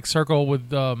 It's like circle with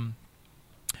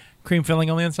cream filling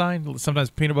on the inside. Sometimes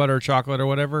peanut butter or chocolate or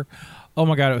whatever. Oh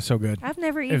my god, it was so good. I've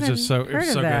never It even was just so heard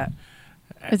of that.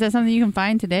 Is that something you can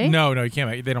find today? No, you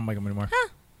can't. They don't make them anymore.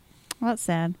 Well, that's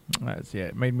sad. Yeah,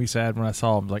 it made me sad when I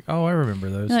saw them. Like, oh, I remember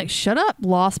those. You're like, shut up,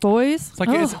 Lost Boys. It's like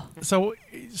Ugh. so.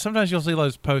 Sometimes you'll see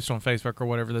those posts on Facebook or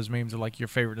whatever. Those memes are like your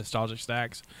favorite nostalgic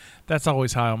snacks. That's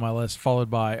always high on my list.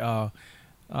 Followed by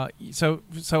so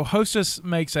Hostess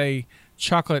makes a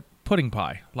chocolate pudding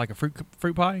pie, like a fruit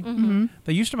pie. Mm-hmm.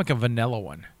 They used to make a vanilla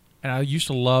one, and I used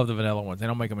to love the vanilla ones. They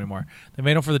don't make them anymore. They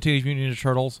made them for the Teenage Mutant Ninja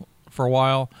Turtles for a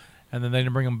while, and then they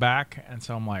didn't bring them back. And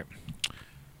so I'm like,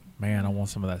 man, I want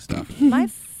some of that stuff. My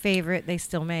favorite they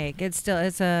still make. It's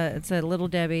a Little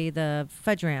Debbie, the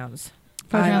fudge rounds.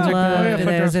 Fudge rounds I are loved good.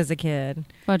 those as a kid.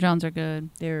 Fudge rounds are good.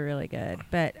 They were really good.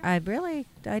 But I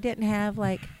didn't have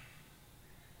like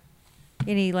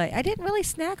any I didn't really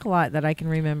snack a lot that I can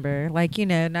remember. Like,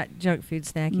 not junk food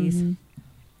snackies.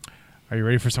 Mm-hmm. Are you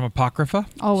ready for some apocrypha?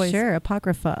 Always. Sure,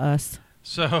 apocrypha us.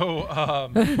 So,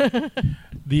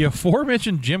 the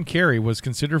aforementioned Jim Carrey was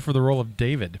considered for the role of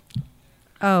David.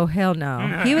 Oh, hell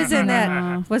no. He was in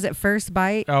that, was it First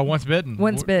Bite? Once Bitten.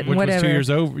 Once Bitten, which whatever. was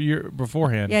 2 years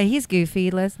beforehand. Yeah, he's goofy.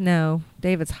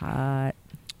 David's hot.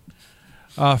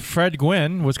 Fred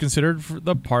Gwynn was considered for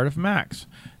the part of Max.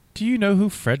 Do you know who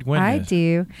Fred Gwynn I is?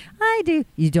 do.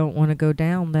 You don't want to go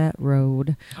down that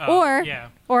road.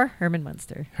 Or Herman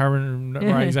Munster. Herman,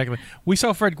 right, exactly. We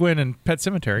saw Fred Gwynn in Pet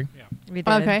Cemetery. Yeah. We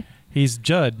did. Okay. He's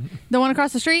Judd. The one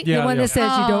across the street? Yeah, The one that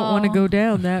says you don't want to go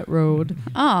down that road.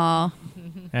 Aw.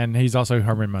 And he's also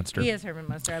Herman Munster. He is Herman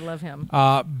Munster. I love him.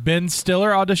 Ben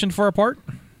Stiller auditioned for a part.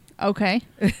 Okay.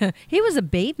 He was a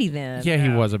baby then. Yeah, he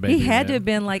was a baby. He had to then. have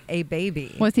been like a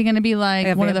baby. Was he going to be like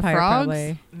A one of the vampire, frogs?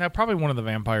 probably. No, probably one of the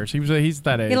vampires. He's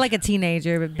that age. He like a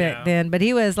teenager back then, but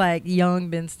he was like young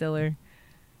Ben Stiller.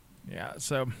 Yeah.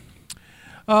 So,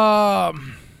 hold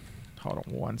on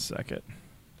one second.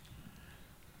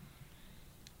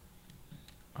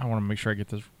 I want to make sure I get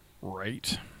this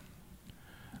right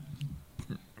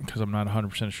because I'm not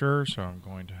 100% sure. So I'm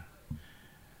going to.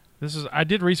 I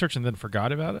did research and then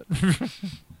forgot about it.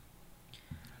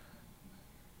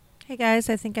 Hey guys,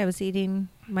 I think I was eating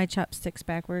my chopsticks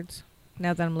backwards.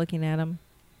 Now that I'm looking at them,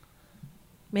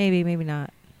 maybe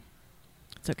not.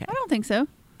 It's okay. I don't think so.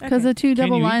 Because Okay. the two Can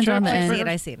double you eat lines are on the chopsticks? end.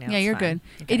 I see it now. Yeah, It's you're fine. good.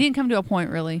 Okay. It didn't come to a point,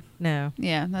 really. No,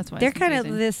 Yeah, that's why. they're it's kind of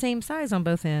confusing. the same size on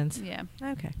both ends. Yeah.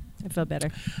 Okay, I feel better.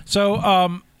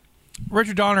 So,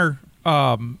 Richard Donner,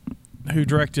 who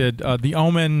directed The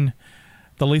Omen,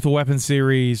 the Lethal Weapon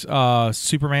series,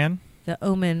 Superman, The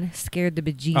Omen scared the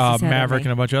bejesus out of me. Maverick,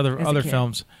 and a bunch of as a other kid.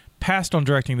 films, passed on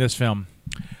directing this film.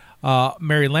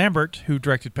 Mary Lambert, who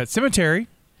directed Pet Sematary,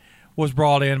 was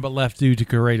brought in but left due to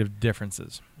creative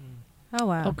differences. Oh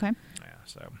wow. Okay. Yeah,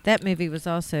 so That movie was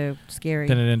also scary.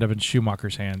 then it ended up in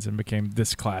Schumacher's hands and became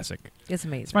this classic. It's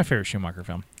amazing. It's my favorite Schumacher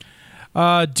film.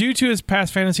 Due to his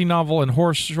past fantasy novel and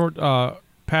horror short,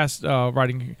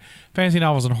 writing fantasy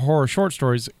novels and horror short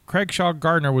stories, Craig Shaw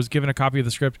Gardner was given a copy of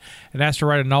the script and asked to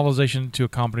write a novelization to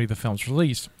accompany the film's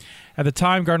release. At the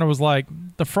time, Gardner was like,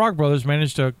 the Frog Brothers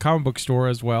managed a comic book store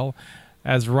as well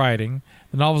as writing.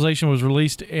 The novelization was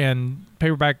released in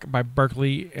paperback by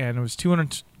Berkeley, and it was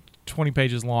 220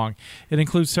 pages long. It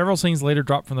includes several scenes later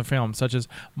dropped from the film, such as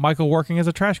Michael working as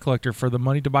a trash collector for the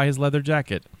money to buy his leather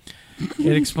jacket.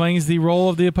 It explains the role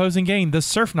of the opposing gang, the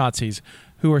surf Nazis,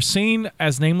 who are seen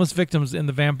as nameless victims in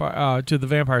the to the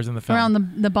vampires in the film.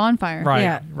 Around the bonfire. Right,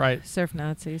 Yeah. right. Surf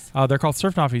Nazis. They're called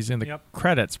surf Nazis in the Yep.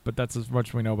 credits, but that's as much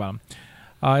as we know about them.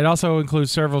 It also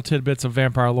includes several tidbits of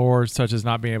vampire lore, such as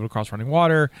not being able to cross running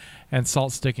water and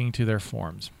salt sticking to their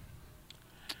forms.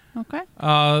 Okay.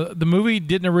 The movie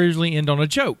didn't originally end on a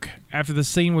joke. After the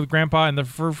scene with Grandpa in the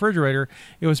refrigerator,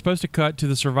 it was supposed to cut to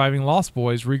the surviving Lost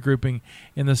Boys regrouping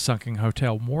in the sunken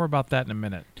hotel. More about that in a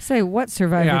minute. Say what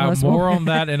surviving Yeah, Lost more Boys? on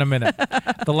that in a minute.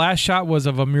 The last shot was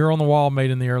of a mural on the wall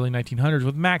made in the early 1900s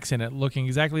with Max in it, looking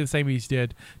exactly the same as he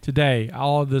did today.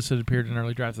 All of this had appeared in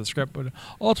early drafts of the script, but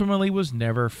ultimately was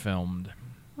never filmed.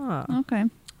 Huh. Okay.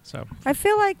 So, I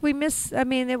feel like we miss. I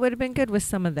mean, it would have been good with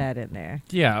some of that in there.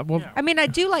 yeah, well, I mean, I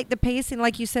do like the pacing,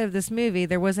 like you said, of this movie.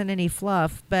 There wasn't any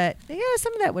fluff, but yeah,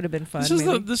 some of that would have been fun.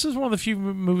 maybe. this is one of the few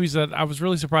movies that I was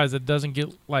really surprised that doesn't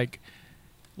get, like,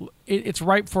 it's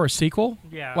ripe for a sequel.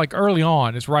 Yeah. Like, early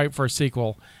on, it's ripe for a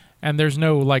sequel, and there's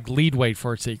no, like, lead weight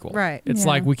for a sequel. Right. It's Yeah.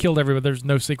 like, we killed everybody, there's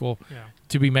no sequel Yeah.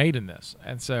 to be made in this.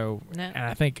 And so, No. and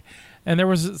I think, and there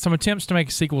was some attempts to make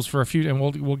sequels for a few, and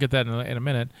we'll get that in a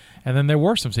minute. And then there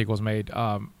were some sequels made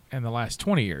in the last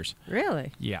 20 years.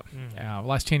 Really? Yeah,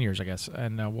 last 10 years, I guess.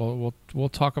 And we'll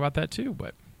talk about that too.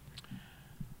 But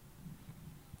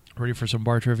ready for some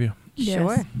bar trivia? Yes.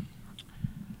 Sure.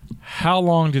 How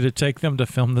long did it take them to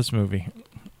film this movie?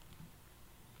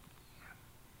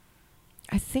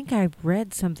 I think I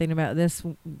read something about this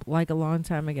like a long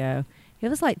time ago. It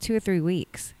was like 2 or 3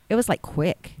 weeks. It was like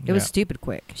quick. It was Yeah. stupid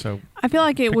quick. So I feel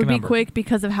like it Pick a would be number. quick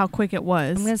because of how quick it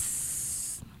was. I'm gonna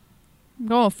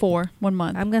Go with 4, 1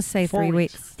 month. I'm gonna say 4 3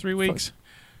 weeks. 3 weeks.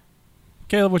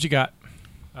 Caleb, what you got?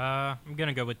 I'm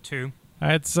gonna go with 2.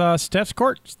 It's Steph's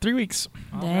court. It's 3 weeks.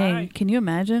 All Dang, right. can you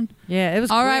imagine? Yeah, it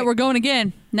was. All right, quick. we're going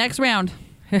again. Next round.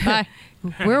 Bye.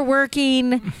 We're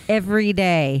working every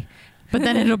day. But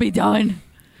then it'll be done.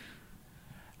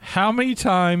 How many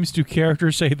times do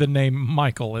characters say the name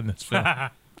Michael in this film? Oh,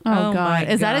 Oh, my God.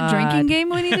 Is that a drinking God. game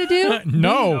we need to do?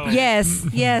 No. Yes,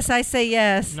 yes, I say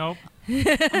yes. Nope.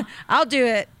 I'll do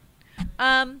it.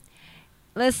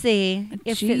 Let's see.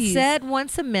 If Jeez. it said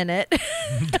once a minute,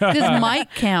 Does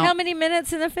Mike count? how many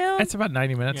minutes in the film? It's about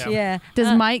 90 minutes. Yeah. Yeah.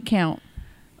 Does Mike count?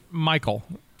 Michael.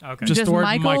 Okay. Just the word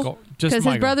Michael? Just Because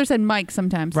Michael. his brother said Mike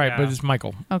sometimes. Right, Yeah. but it's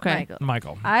Michael. Okay.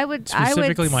 Michael. I would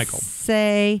Specifically Michael.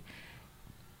 say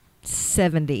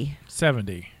 70.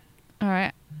 70. All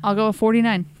right. I'll go with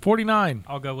 49. 49.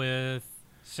 I'll go with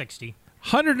 60.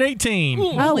 118.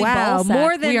 Oh Holy wow, ball sack.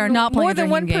 more than We are not playing more a than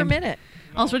one drinking per game. minute.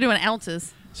 Also, we're doing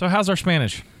ounces. So how's our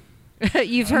Spanish?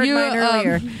 You've heard You, mine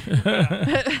earlier.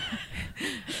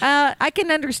 I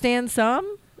can understand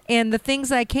some, and the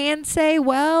things I can say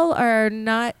well are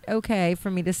not okay for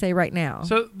me to say right now.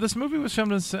 So this movie was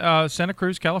filmed in Santa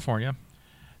Cruz, California.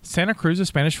 Santa Cruz is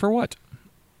Spanish for what?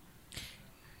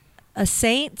 A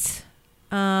saint,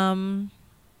 who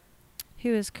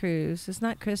is Cruz? It's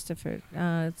not Christopher.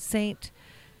 Saint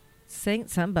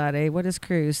somebody. What is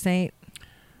Cruz? Saint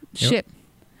Ship.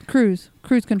 Cruise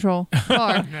control.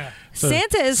 Car. So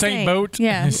Santa is Saint Boat.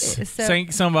 Yeah. So-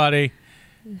 Saint somebody.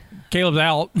 Caleb's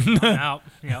out. I'm out.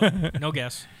 Yep. No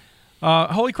guess.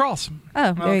 Holy Cross.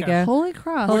 Oh, there you Okay. go. Holy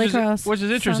cross. Holy which is, Cross. which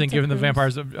is interesting Santa given the Cruz.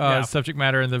 vampires' Yeah. subject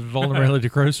matter and the vulnerability to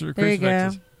crucifixes. There you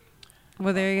go.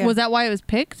 Well, there you go. Was that why it was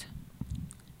picked?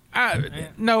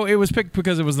 No, it was picked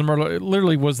because it was the murder. It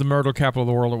literally was the murder capital of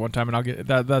the world at one time, and I'll get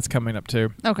that. That's coming up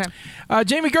too. Okay.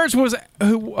 Jamie Gertz was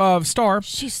star.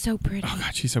 She's so pretty. Oh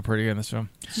God, she's so pretty in this film.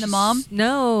 The mom?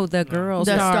 No, the girl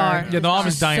The star. Yeah, the mom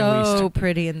is She's Diane so Wiest.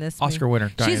 pretty in this Oscar movie.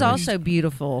 winner. Diane She's Wiest. also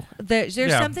beautiful. There's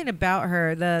Yeah. something about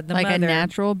her. The Like mother. a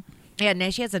natural. Yeah,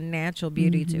 no, she has a natural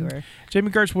beauty to her.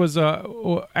 Jamie Gertz was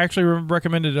actually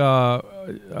recommended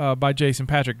by Jason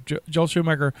Patrick. Joel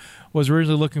Schumacher was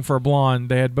originally looking for a blonde.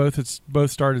 They had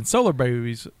both starred in Solar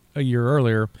Babies a year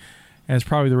earlier, and it's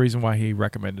probably the reason why he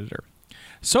recommended her.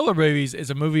 Solar Babies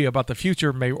is a movie about the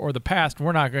future, maybe, or the past.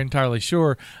 We're not entirely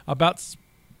sure about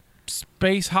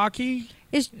space hockey.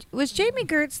 Was Jamie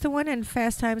Gertz the one in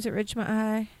Fast Times at Ridgemont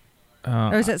High?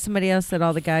 Uh, Or is that somebody else that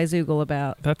all the guys oogle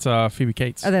about? That's Phoebe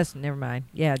Cates. Oh, that's never mind.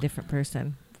 Yeah, different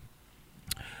person.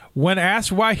 When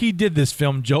asked why he did this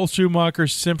film, Joel Schumacher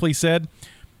simply said,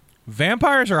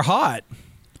 "Vampires are hot.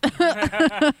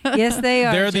 Yes, they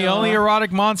are. They're the Joel. only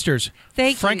erotic monsters.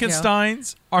 Thank you, Joel.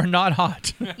 Frankensteins are not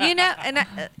hot." You know, and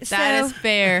so That is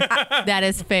fair. That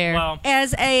is fair. Well,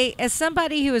 as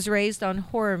somebody who was raised on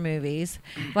horror movies,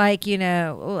 like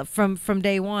from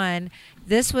day one,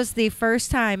 this was the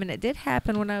first time, and it did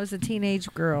happen when I was a teenage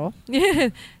girl,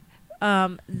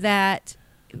 that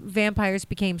vampires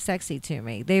became sexy to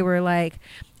me. They were like,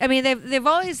 I mean, they've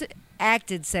always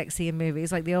acted sexy in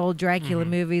movies, like the old Dracula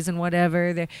movies and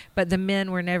whatever. But the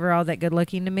men were never all that good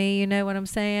looking to me. You know what I'm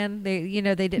saying? They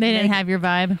didn't. They didn't have your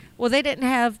vibe. Well, they didn't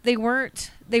have. They weren't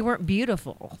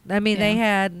beautiful. I mean, they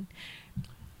had.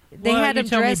 They well, had you them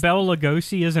tell me dressed. Bela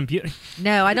Lugosi isn't beautiful.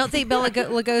 No, I don't think Bela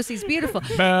Lugosi's beautiful.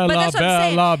 Bella, But that's what I'm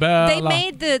saying. Bella, Bella. They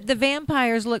made the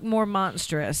vampires look more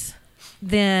monstrous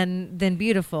than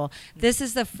beautiful. This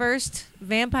is the first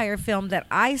vampire film that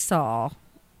I saw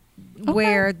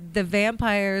where the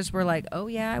vampires were like, "Oh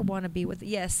yeah, I want to be with.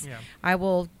 Yes, Yeah. I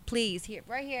will. Please, here,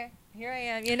 right here, here I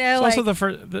am. You It's know, also like, the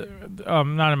first,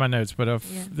 not in my notes, but Yeah.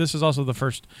 this is also the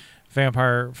first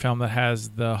vampire film that has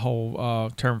the whole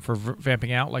term for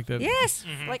vamping out, like the yes,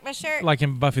 like my shirt. like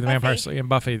in Buffy the Buffy. Vampire Slayer. In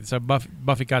Buffy, so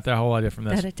Buffy got that whole idea from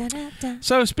this. Da-da-da-da-da.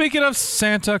 So speaking of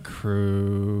Santa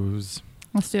Cruz,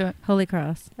 Let's do it. Holy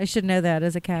Cross. I should know that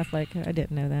as a Catholic. I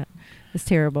didn't know that. It's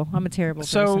terrible. I'm a terrible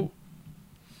person.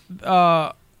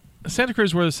 so Santa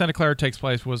Cruz, where the Santa Clara takes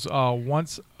place, was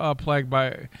once plagued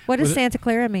by What does was it- Santa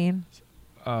Clara mean?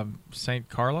 Saint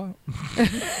Carla.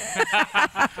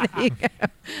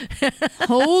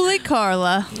 Holy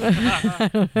Carla.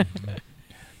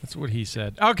 That's what he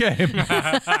said. Okay.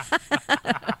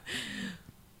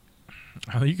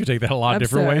 Oh, you could take that a lot of I'm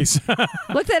different sorry. ways.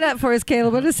 Look that up for us,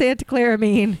 Caleb. What does Santa Clara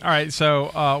mean? All right,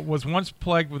 so was once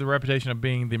plagued with the reputation of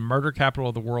being the murder capital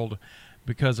of the world,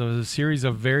 because of a series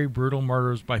of very brutal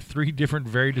murders by 3 different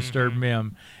very disturbed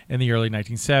men in the early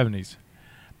 1970s.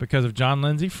 Because of John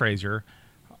Lindsay Fraser,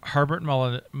 Herbert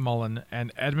Mullen,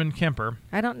 and Edmund Kemper.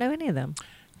 I don't know any of them.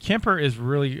 Kemper is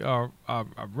really a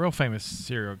real famous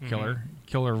serial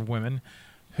killer of women,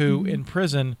 who in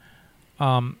prison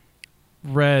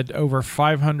read over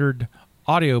 500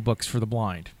 audiobooks for the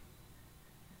blind.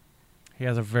 He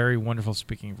has a very wonderful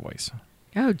speaking voice.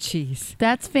 Oh, jeez.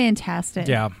 That's fantastic.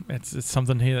 Yeah, it's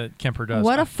something that Kemper does.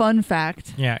 What a fun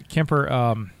fact. Yeah, Kemper.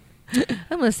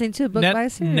 I'm listening to a book by a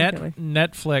serial killer.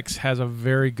 Netflix has a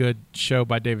very good show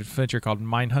by David Fincher called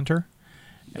Mindhunter.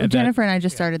 Jennifer and I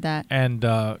just started that. And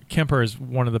Kemper is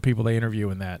one of the people they interview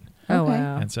in that. Oh, Okay.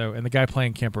 wow. And the guy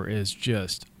playing Kemper is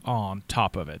just on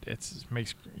top of it.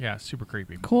 Makes super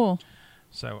creepy. Cool.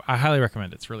 So I highly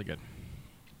recommend it. It's really good.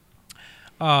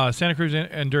 Santa Cruz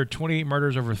endured 28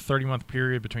 murders over a 30-month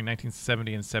period between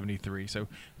 1970 and 73. So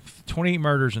 28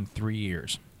 murders in 3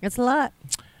 years. It's a lot.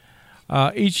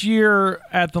 Each year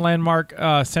at the landmark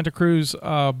Santa Cruz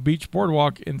Beach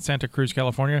Boardwalk in Santa Cruz,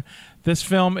 California, this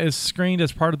film is screened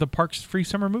as part of the park's free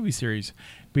summer movie series.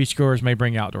 Beachgoers may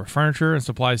bring outdoor furniture and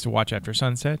supplies to watch after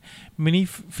sunset. Many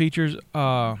features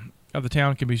of the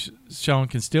town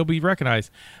can still be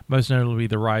recognized, most notably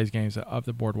the Rise games of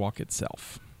the boardwalk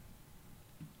itself.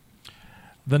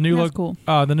 The new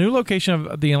location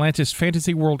of the Atlantis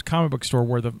Fantasy World comic book store,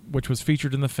 which was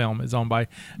featured in the film, is owned by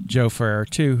Joe Ferrer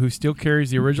too, who still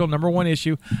carries the original #1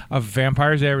 issue of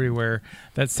Vampires Everywhere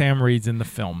that Sam reads in the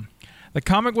film. The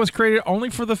comic was created only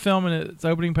for the film, and its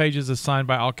opening pages is signed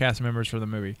by all cast members for the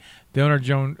movie. The owner,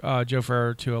 Joe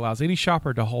Ferrer, too, allows any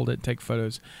shopper to hold it and take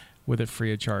photos with it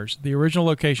free of charge. The original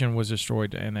location was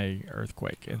destroyed in a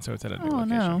earthquake, and so it's at a new location.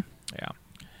 No. Yeah.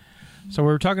 So we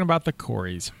were talking about the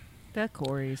Coreys. The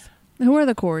Coreys. Who are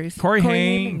the Coreys? Corey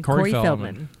Haim and and Corey Corey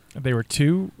Feldman. They were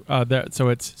two. So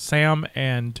it's Sam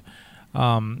and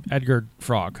Edgar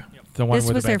Frog, the one This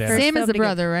with was the their bandana. first Sam is film the to get-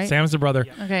 brother, right? Sam's the brother,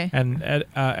 Okay. and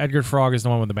Edgar Frog is the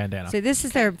one with the bandana. So this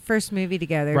is their first movie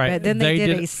together, Right. but then they They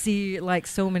did did-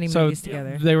 so many So movies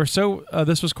together. they were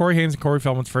this was Corey Haim and Corey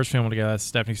Feldman's first film together, as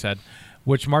Stephanie said,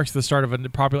 which marks the start of a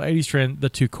popular 80s trend, the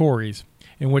two Coreys,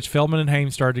 in which Feldman and Haim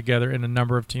starred together in a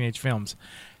number of teenage films.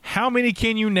 How many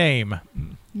can you name?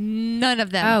 None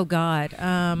of them. Oh God.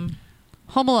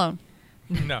 Home Alone.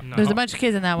 No. There's a bunch of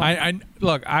kids in that one.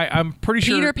 I'm pretty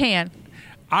sure Peter Pan.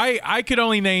 I could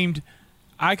only name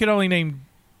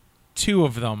two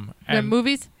of them. The And-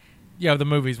 movies. Yeah, the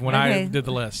movies when I Okay. did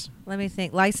the list. Let me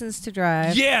think. License to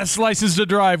Drive. Yes, License to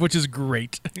Drive, which is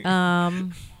great. Get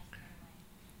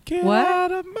What?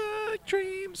 out of my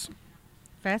dreams.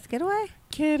 Fast Getaway.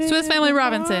 Get Swiss in Family my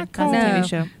Robinson. That's car. a TV No.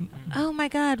 show. Oh my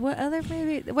God! What other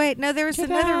movie? Wait, no, there was Get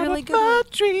another out really of good my one.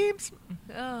 dreams.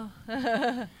 Oh.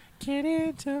 Get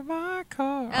into my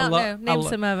car. I don't know. Name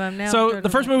some of them now. So the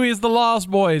first movie is The Lost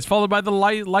Boys, followed by the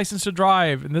License to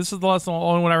Drive, and this is the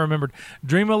only one I remembered.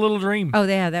 Dream a Little Dream. Oh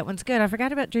yeah, that one's good. I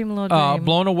forgot about Dream a Little Dream.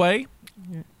 Blown Away.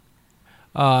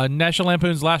 National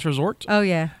Lampoon's Last Resort. Oh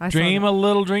yeah, I Dream saw a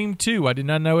Little Dream 2. I did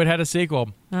not know it had a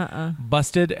sequel. that.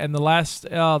 Busted, and the Lost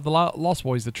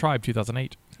Boys, The Tribe,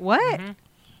 2008. What?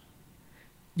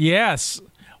 Yes.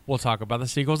 We'll talk about the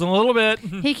sequels in a little bit.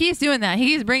 He keeps doing that. He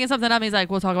keeps bringing something up. He's like,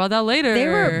 we'll talk about that later. They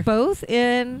were both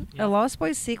in Yeah. a Lost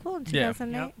Boys sequel in Yeah.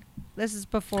 2008. Yep. This is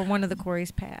before one of the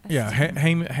Coreys passed. Yeah,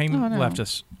 Haim Oh, no. left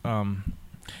us.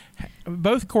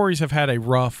 Both Coreys have had a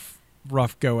rough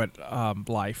go at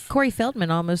life. Corey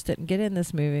Feldman almost didn't get in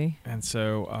this movie. And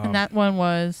so... and that one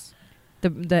was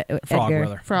Frog The Edgar.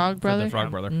 Brother. Frog Brother. The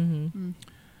Frog Brother.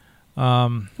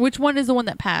 Mm-hmm. Which one is the one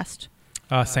that passed?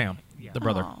 Sam, yeah. the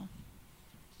brother. Oh.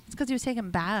 It's because he was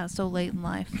taking baths so late in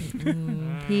life.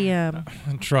 He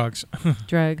Drugs.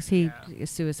 drugs. He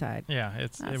suicide. Yeah,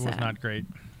 it That's was sad. not great.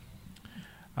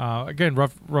 Again,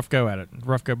 rough go at it.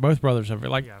 Rough go. Both brothers have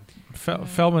like Yeah.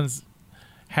 Feldman's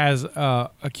has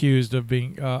accused of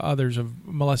being others of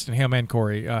molesting him and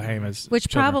Corey Haim as Which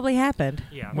children. probably happened.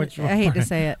 Yeah. Which- I hate to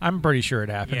say it. I'm pretty sure it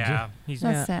happened. Yeah. He's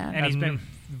That's Yeah. sad. and he's And- been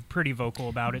pretty vocal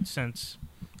about it since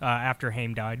after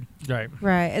Haim died. Right.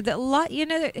 Right. A lot,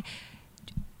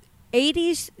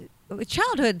 80s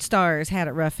childhood stars had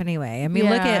it rough anyway. I mean,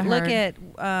 Yeah, look I at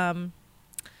heard.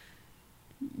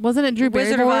 Wasn't it Drew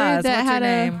Wizard of Barrymore Oz. that What's had her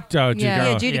a? name? Oh, Judy Yeah.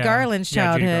 Garland. Yeah, Judy Yeah. Garland's Yeah, Judy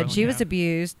childhood. Garland, She was yeah.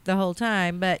 abused the whole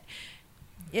time, but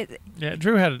it, Yeah,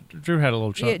 Drew had a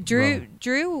little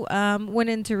Drew went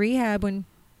into rehab when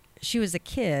she was a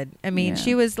kid. I mean, Yeah.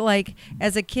 she was like,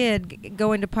 as a kid,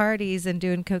 going to parties and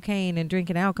doing cocaine and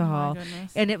drinking alcohol,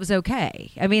 goodness. and it was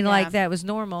okay. I mean, Yeah. like that was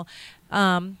normal.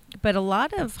 But a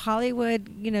lot of Hollywood,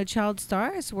 child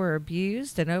stars were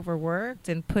abused and overworked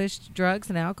and pushed drugs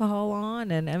and alcohol on,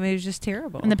 and I mean, it was just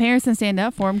terrible. And the parents didn't stand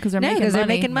up for them because they're making money. they're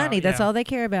making money. No, That's yeah. all they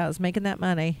care about is making that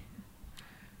money.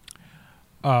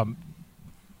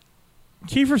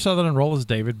 Kiefer Sutherland role as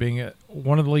David, being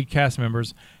one of the lead cast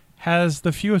members, has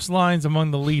the fewest lines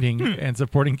among the leading and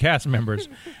supporting cast members.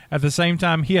 At the same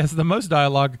time, he has the most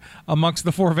dialogue amongst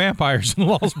the 4 vampires in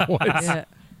Lost Boys. Yeah.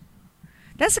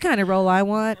 That's the kind of role I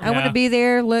want. I want Yeah. to be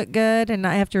there, look good, and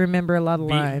not have to remember a lot of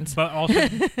Be- lines.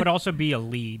 but also be a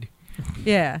lead.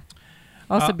 Yeah.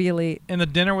 Also be elite. In the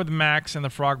dinner with Max and the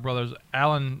Frog Brothers,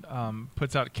 Alan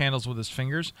puts out candles with his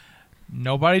fingers.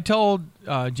 Nobody told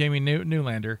Jamie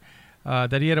Newlander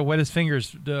that he had to wet his fingers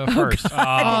first.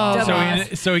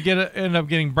 Dumbass. So he ended up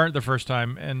getting burnt the first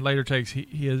time, and later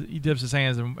he dips his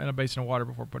hands in a basin of water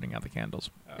before putting out the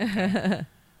candles. I'm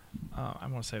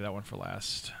going to save that one for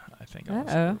last. I think.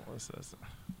 Uh-oh.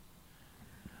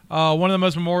 One of the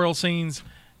most memorable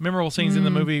scenes in the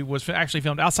movie was actually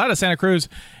filmed outside of Santa Cruz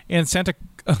in Santa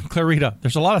Clarita.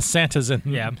 There's a lot of Santas in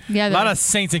Yeah. Yeah, a lot of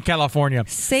saints in California.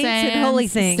 Saints and Sans, holy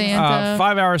things. Santa.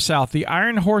 5 hours south, the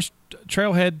Iron Horse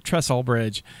Trailhead Trestle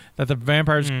Bridge that the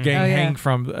vampires gang Oh, yeah. hang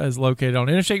from is located on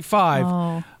Interstate 5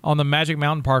 Oh. on the Magic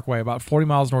Mountain Parkway, about 40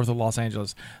 miles north of Los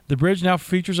Angeles. The bridge now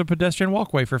features a pedestrian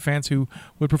walkway for fans who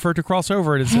would prefer to cross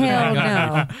over it instead Hell of hanging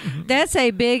on. no. That's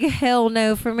a big hell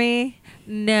no for me.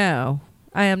 No.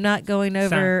 I am not going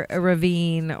over a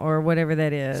ravine or whatever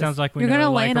that is. Sounds like we You're know gonna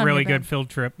like land a on really your good bed. field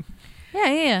trip.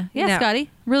 Yeah, No. Scotty.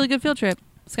 Really good field trip,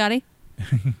 Scotty.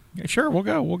 Sure, we'll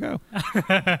go.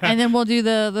 And then we'll do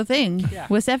the thing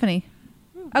with Stephanie.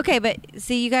 Okay, but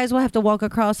see, you guys will have to walk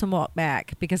across and walk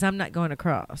back because I'm not going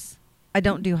across. I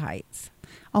don't do heights.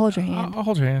 I'll hold your hand. I'll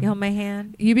hold your hand. You hold my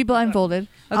hand? You be blindfolded.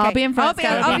 Okay. I'll be in front. I'll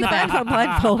Scotty be in the fine back. if I'm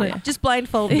blindfolded. Yeah. Just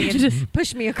blindfold me and Just-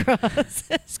 push me across.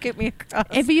 Scoop me across.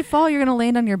 If you fall, you're gonna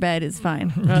land on your bed. It's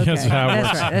fine. Okay. That's how it That's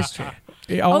works. right. That's true.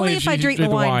 Yeah, Only if I drink the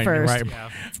wine first. Right. Yeah.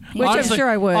 Which Honestly- I'm sure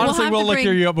I would. Honestly, have we'll to liquor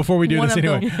bring you up before we do one this of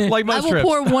them. anyway. Like I most will trips.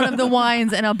 pour one of the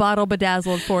wines in a bottle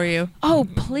bedazzled for you. Oh,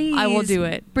 please. I will do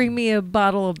it. Bring me a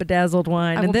bottle of bedazzled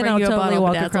wine, I and will then bring I'll you a totally bottle of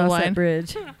walk bedazzled across wine. that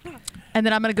bridge. And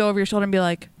then I'm gonna go over your shoulder and be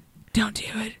like, "Don't do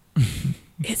it.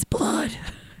 It's blood."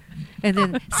 And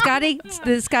then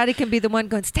Scotty can be the one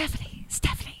going, Stephanie.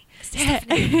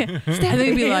 And then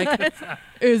you'd be like,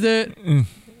 "Is it?"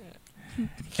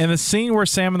 In the scene where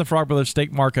Sam and the Frog Brothers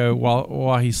stake Marco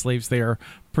while he sleeps, they are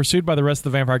pursued by the rest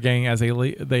of the vampire gang as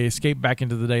they escape back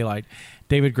into the daylight.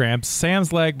 David grabs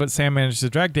Sam's leg, but Sam manages to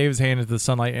drag David's hand into the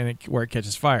sunlight where it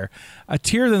catches fire. A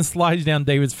tear then slides down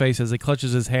David's face as he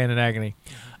clutches his hand in agony.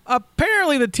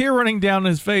 Apparently, the tear running down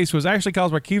his face was actually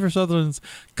caused by Kiefer Sutherland's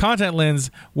contact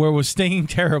lens, where it was stinging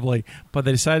terribly, but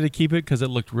they decided to keep it because it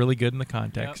looked really good in the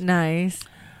context. Nice.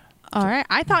 All right.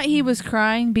 I thought he was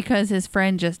crying because his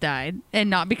friend just died, and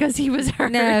not because he was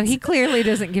hurt. No, he clearly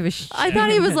doesn't give a shit. I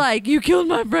thought he was like, "You killed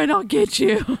my friend. I'll get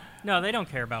you." No, they don't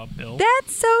care about Bill.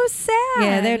 That's so sad.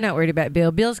 Yeah, they're not worried about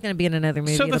Bill. Bill's going to be in another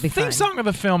movie. So It'll the be theme fine. song of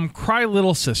the film, "Cry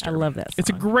Little Sister." I love that It's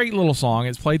a song. great little song.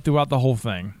 It's played throughout the whole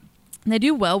thing. They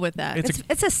do well with that.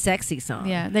 It's a sexy song.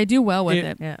 Yeah, they do well with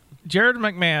it. Yeah. Jared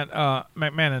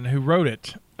McMahon, who wrote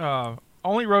it,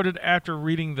 only wrote it after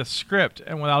reading the script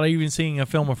and without even seeing a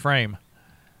film of frame.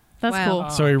 That's Wow. cool.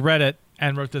 So he read it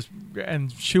and wrote this,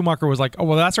 and Schumacher was like, "Oh,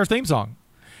 well, that's our theme song."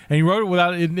 And he wrote it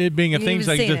without it being a You theme even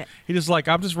song. seen it. He just like,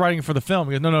 "I'm just writing it for the film."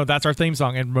 He goes, "No, that's our theme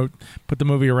song," and put the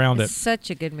movie around It's it. such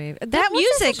a good movie. That was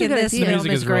music such a in good this idea. film The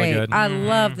music is is really great. good. I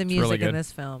love the It's really music in good.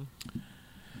 this film.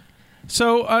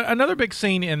 So another big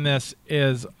scene in this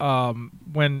is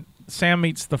when Sam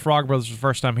meets the Frog Brothers for the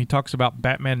first time. He talks about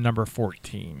Batman number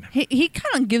 14. He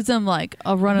kind of gives them like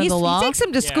a run of He the law. takes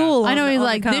him to Yeah. school. I know on he's the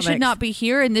like, "This should comics. not be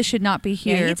here, and this should not be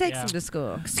Yeah, here." he takes Yeah. him to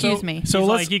school. Excuse me. So He's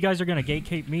let's like, you guys are gonna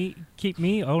gatekeep me, keep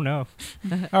me? Oh no!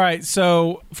 all right.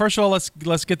 So first of all,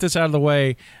 let's get this out of the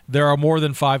way. There are more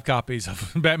than 5 copies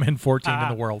of Batman 14 in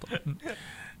the world.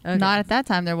 Okay. Not at that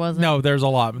time. There wasn't. No, there's a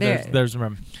lot. There's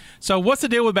room. So what's the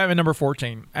deal with Batman number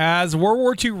 14? As World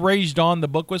War II raged on, the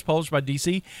book was published by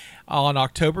DC on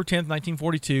October 10th,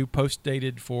 1942, post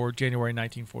dated for January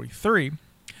 1943.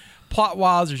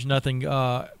 Plot-wise, there's nothing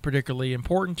particularly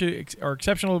important to or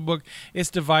exceptional to the book. It's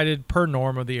divided per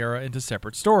norm of the era into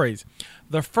separate stories.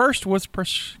 The first was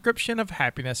Prescription of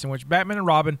Happiness, in which Batman and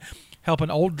Robin help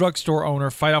an old drugstore owner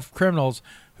fight off criminals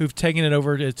who've taken it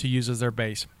over to use as their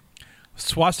base.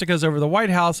 Swastikas over the White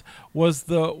House was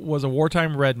a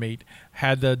wartime red meat.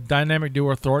 Had the dynamic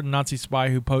duo Thornton Nazi spy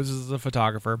who poses as a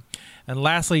photographer. And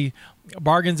lastly,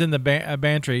 Bargains in the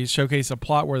Bantry showcase a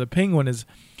plot where the Penguin is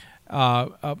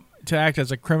to act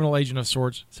as a criminal agent of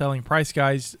sorts, selling price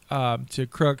guides to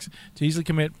crooks to easily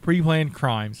commit pre-planned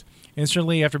crimes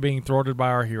instantly after being thwarted by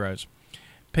our heroes.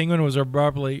 Penguin was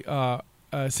abruptly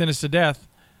sentenced to death,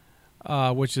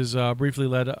 which is briefly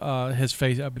led his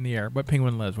face up in the air. But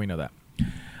Penguin lives, we know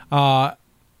that.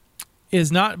 Is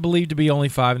not believed to be only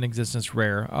 5 in existence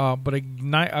rare, but a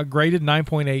graded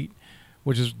 9.8,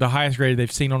 which is the highest grade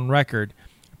they've seen on record,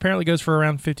 apparently goes for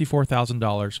around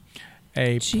 $54,000.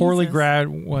 A poorly grad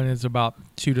one is about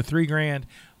 $2 to $3 grand.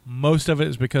 Most of it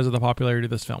is because of the popularity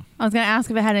of this film. I was going to ask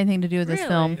if it had anything to do with this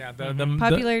film. Yeah,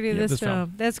 Popularity of this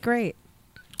film. That's great.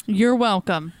 You're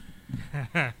welcome.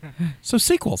 So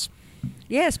sequels.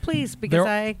 Yes, please, because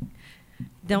I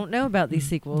don't know about these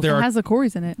sequels. It has the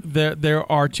Corys in it.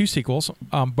 There are 2 sequels.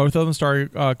 Both of them star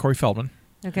Corey Feldman.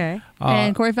 Okay.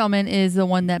 And Corey Feldman is the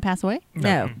one that passed away?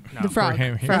 No. The frog.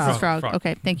 Francis Frog. Frog.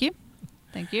 Okay, thank you.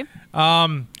 Thank you.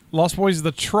 Lost Boys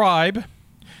The Tribe,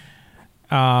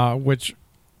 which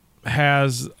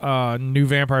has new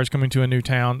vampires coming to a new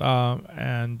town,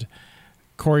 and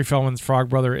Corey Feldman's frog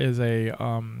brother is a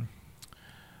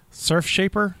surf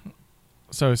shaper,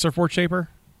 so surfboard shaper.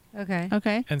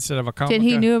 Okay. Instead of a comic. Did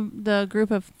he knew the group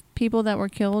of people that were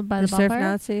killed by the surf bonfire?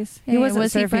 Nazis? Yeah, He wasn't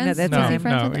was he surfing friends? at that No, time. Was he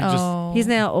friends no, with- he just- oh. He's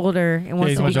now older and wants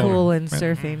he's to be much older. cool and Right.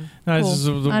 surfing. No, this Cool. is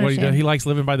what he Understand. does. He likes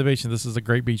living by the beach, and this is a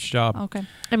great beach job. Okay.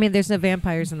 I mean, there's no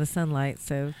vampires in the sunlight,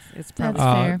 so it's That's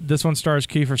probably... fair. This one stars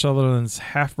Kiefer Sutherland's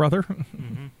half brother.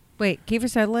 Mm-hmm. Wait, Kiefer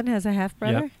Sutherland has a half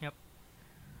brother? Yep.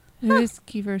 Who is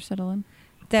Kiefer Sutherland?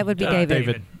 That would be David.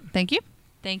 David. Thank you.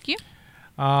 Thank you.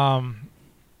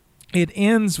 It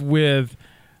ends with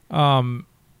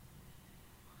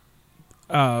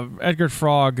Edgar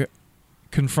Frog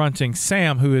confronting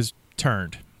Sam, who is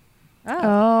turned.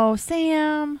 Oh,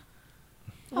 Sam.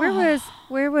 Where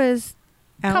was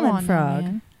Come Alan on, Frog?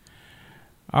 man.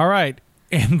 All right.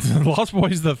 In the Lost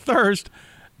Boys The Thirst,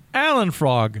 Alan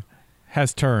Frog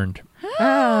has turned.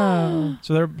 Oh.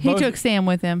 So they're He both, took Sam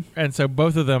with him. and so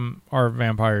both of them are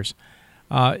vampires.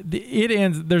 It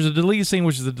ends. There's a deleted scene,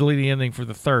 which is a deleted ending for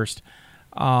The Thirst.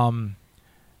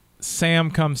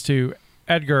 Sam comes to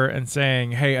Edgar and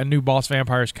saying, "Hey, a new boss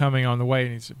vampire is coming on the way,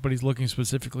 and he's looking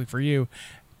specifically for you."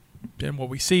 And what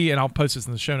we see, and I'll post this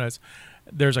in the show notes,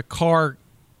 there's a car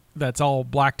that's all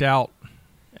blacked out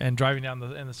and driving down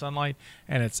in the sunlight,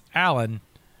 and it's Alan,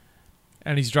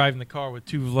 and he's driving the car with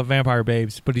 2 vampire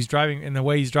babes. But he's driving, and the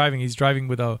way he's driving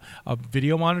with a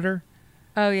video monitor.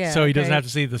 Oh, yeah. So he doesn't have to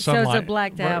see the sunlight. So it's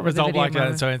blacked out. It's with the all video blacked out,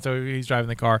 and so he's driving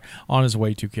the car on his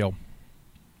way to kill.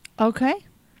 Okay.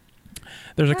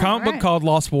 There's a comic book right. called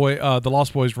Lost Boy, The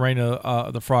Lost Boys Reign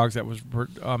of the Frogs that was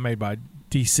made by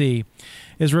DC.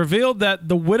 It's revealed that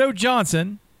the Widow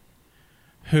Johnson,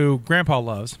 who Grandpa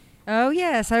loves, Oh,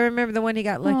 yes. I remember the one he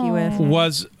got lucky with.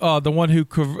 was the one who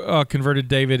converted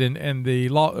David in the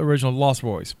original Lost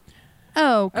Boys.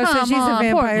 Oh, Oh, come so she's a on.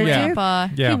 Poor vampire, too? Grandpa.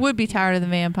 Yeah. He would be tired of the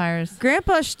vampires.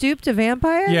 Grandpa stooped a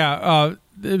vampire? Yeah.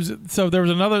 So there was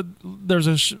there's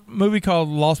a movie called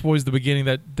Lost Boys: The Beginning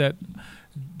that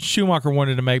Schumacher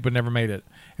wanted to make but never made it,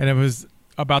 and it was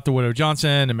about the Widow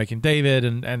Johnson and making David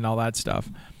and all that stuff.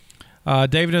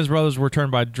 David and his brothers were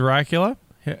turned by Dracula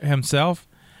himself,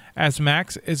 as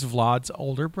Max is Vlad's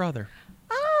older brother.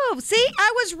 Oh, see?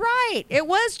 I was right. It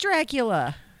was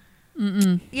Dracula.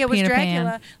 Mm-mm. Yeah, it was Peter Dracula.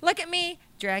 Pan. Look at me.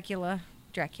 Dracula.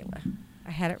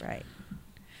 I had it right.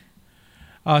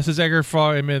 Says Edgar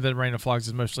Frog admitted that Reign of Flogs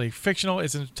is mostly fictional.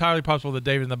 It's entirely possible that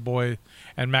David and the boy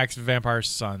and Max are vampire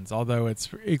sons, although it's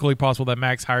equally possible that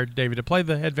Max hired David to play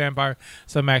the head vampire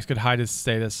so Max could hide his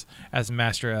status as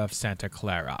master of Santa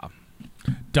Clara.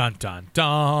 Dun, dun,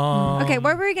 dun. Okay,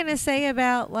 what were we going to say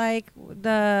about, like,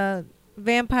 the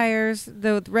vampires,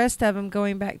 the rest of them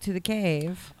going back to the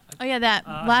cave? Oh, yeah, that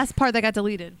last part that got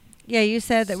deleted. Yeah, you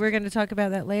said that we're going to talk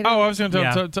about that later. Oh, I was going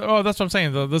Yeah. to. Oh, that's what I'm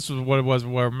saying. This was what it was,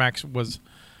 where Max was.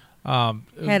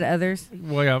 Had others.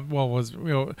 Well, yeah. Well, was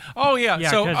Oh, yeah.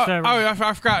 Yeah, so, 'cause,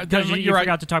 I forgot. Because you You're right.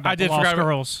 forgot to talk about I the did Lost forget-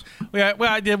 Girls. Yeah,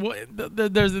 well, I did. Well,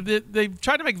 they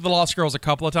tried to make the Lost Girls a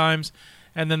couple of times,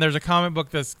 and then there's a comic book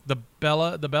that's the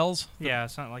Bells. Yeah,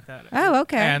 something like that. Oh,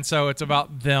 okay. And so it's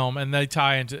about them, and they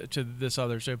tie into this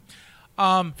other too.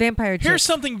 Vampire Here's chicks.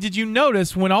 something. Did you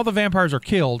notice when all the vampires are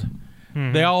killed,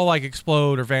 Mhm. they all like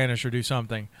explode or vanish or do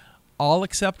something, all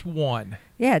except one,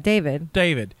 Yeah, David.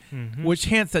 David, Mhm. which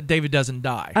hints that David doesn't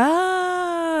die.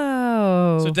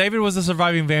 Oh. So David was a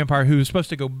surviving vampire who was supposed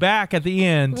to go back at the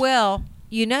end. Well,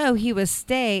 you know he was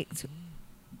staked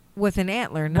with an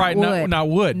antler, not Right, wood. not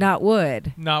wood. Not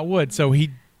wood. Not wood. So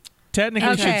he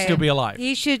technically should still be alive.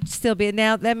 He should still be.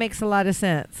 Now, that makes a lot of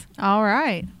sense. All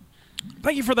right.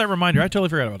 Thank you for that reminder. I totally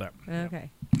forgot about that. Okay.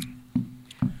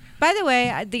 By the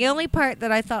way, the only part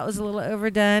that I thought was a little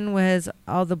overdone was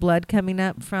all the blood coming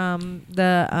up from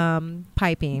the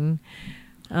piping.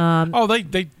 They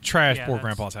trashed poor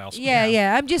Grandpa's house.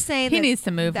 Yeah. I'm just saying He that needs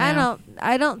to move now.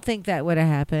 I don't think that would have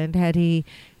happened had he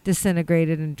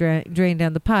disintegrated and drained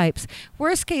down the pipes.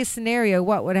 Worst case scenario,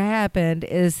 what would have happened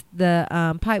is the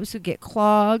pipes would get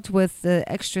clogged with the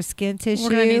extra skin tissue. We're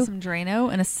going to need some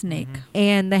Drano and a snake.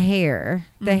 And the hair.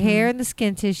 The hair and the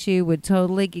skin tissue would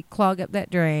totally clog up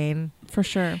that drain. For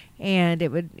sure. And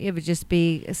it would just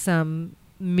be some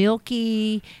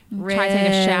milky, Try to take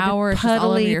a red, shower, it's just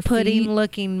all over puddly, your feet.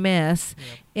 pudding-looking mess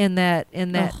in that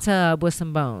tub with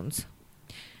some bones.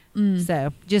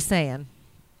 So, just saying.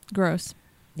 Gross.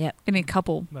 Yep. I need a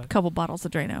couple bottles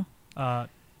of Drano. I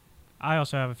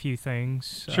also have a few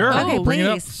things. Sure. Okay, bring it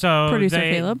up. please. So Producer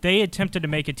Caleb. they attempted to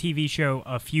make a TV show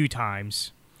a few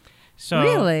times. So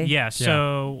Really? Yeah.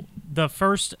 So the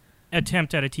first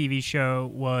attempt at a TV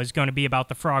show was going to be about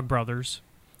the Frog Brothers,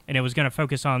 and it was going to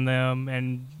focus on them.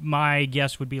 And my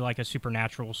guess would be like a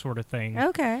supernatural sort of thing.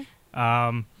 Okay.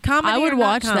 Um, Comedy I would or not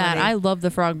watch that. comedy? I love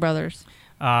the Frog Brothers.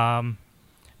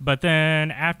 but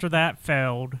then after that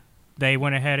failed, they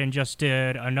went ahead and just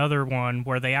did another one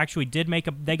where they actually did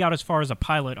they got as far as a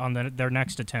pilot on their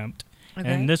next attempt. Okay.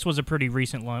 And this was a pretty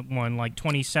recent one, like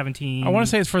 2017. I want to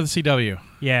say it's for the CW.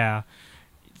 Yeah.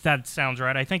 That sounds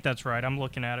right. I think that's right. I'm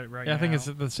looking at it right now. Yeah, I think it's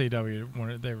the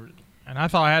CW. And I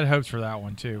thought I had hopes for that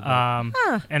one, too.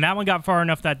 And that one got far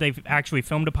enough that they've actually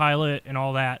filmed a pilot and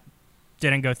all that.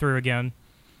 Didn't go through again.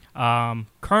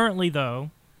 Currently, though,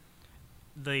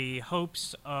 the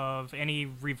hopes of any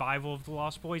revival of The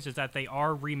Lost Boys is that they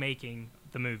are remaking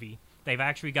the movie. They've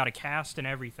actually got a cast and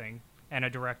everything and a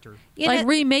director.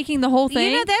 Remaking the whole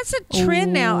thing? You know, that's a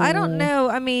trend now. I don't Ooh. know.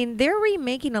 I mean, they're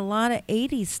remaking a lot of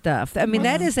 80s stuff. I mean,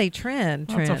 that is a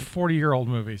trend. It's a 40-year-old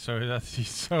movie, so that's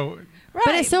so... Right.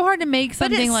 But it's so hard to make But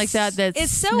something it's- like that that's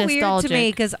it's so nostalgic. weird to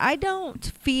me because I don't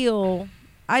feel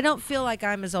like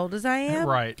I'm as old as I am.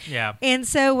 Right. Yeah. And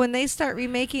so when they start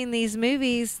remaking these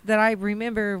movies that I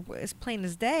remember as plain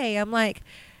as day, I'm like,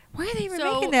 why are they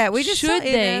remaking that? We just should saw,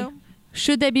 you they? know.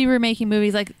 Should they be remaking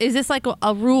movies? Like, is this like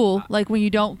a rule? Like when you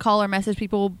don't call or message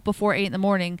people before 8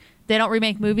 a.m, they don't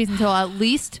remake movies until at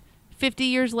least 50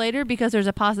 years later because there's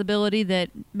a possibility that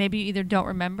maybe you either don't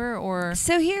remember or...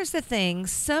 So here's the thing.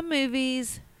 Some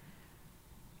movies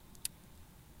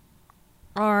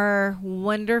are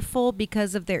wonderful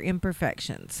because of their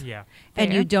imperfections. Yeah. And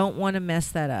Fair. you don't want to mess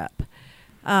that up.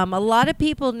 A lot of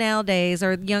people nowadays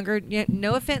are younger.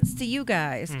 No offense to you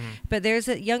guys, but there's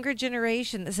a younger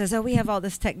generation that says, "Oh, we have all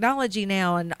this technology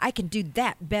now, and I can do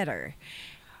that better."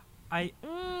 And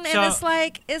it's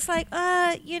like,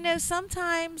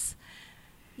 sometimes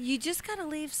you just gotta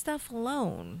leave stuff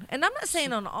alone. And I'm not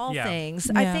saying on all things.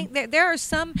 I Yeah. think there are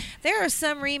some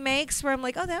remakes where I'm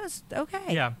like, "Oh, that was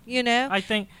okay." Yeah. You know. I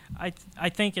think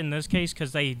in this case,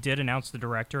 because they did announce the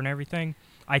director and everything,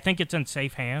 I think it's in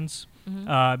safe hands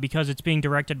because it's being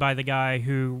directed by the guy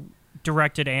who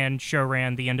directed and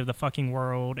showran The End of the Fucking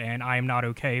World and I Am Not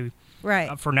Okay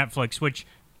Right. for Netflix, which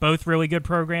both really good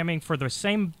programming for the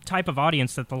same type of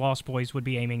audience that The Lost Boys would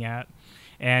be aiming at.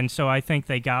 And so I think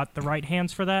they got the right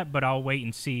hands for that, but I'll wait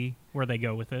and see where they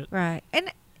go with it. Right.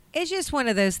 And it's just one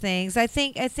of those things. I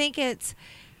think it's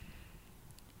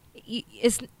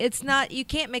not, you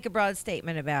can't make a broad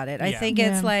statement about it. I Yeah. think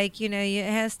it's like, it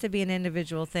has to be an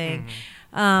individual thing.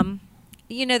 They're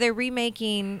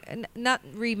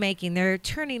they're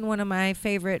turning one of my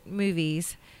favorite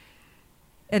movies,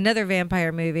 another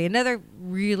vampire movie, another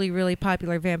really, really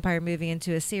popular vampire movie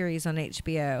into a series on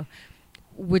HBO,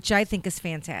 which I think is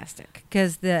fantastic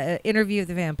because the Interview with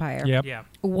the Vampire Yeah.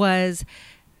 was...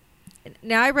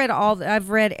 Now I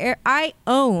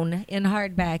own in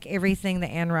hardback everything that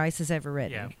Anne Rice has ever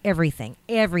written. Yeah. Everything,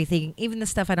 even the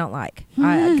stuff I don't like,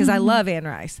 because I love Anne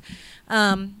Rice.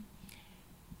 And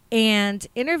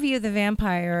Interview of the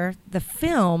Vampire, the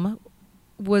film,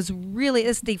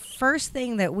 it's the first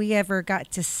thing that we ever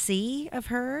got to see of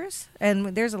hers,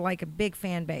 and there's a big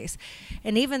fan base.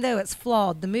 And even though it's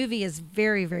flawed, the movie is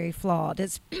very, very flawed.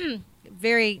 It's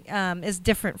very is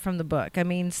different from the book. I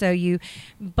mean,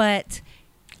 but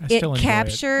it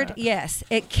captured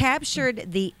it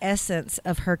captured the essence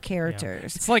of her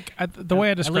characters. It's like the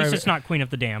way I describe it. At least it's not Queen of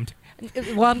the Damned.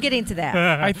 Well, I'm getting to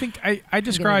that. I think I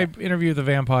describe Interview with the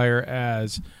Vampire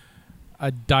as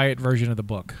a diet version of the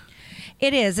book.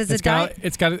 It is. It's got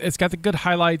the good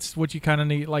highlights, what you kind of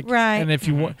need, like Right. And if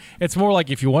you want, it's more like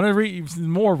if you want to read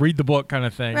more, read the book kind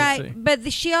of thing. Right,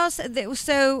 but she also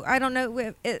so I don't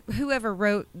know whoever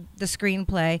wrote the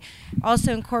screenplay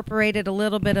also incorporated a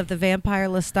little bit of the Vampire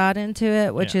Lestat into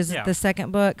it, which is the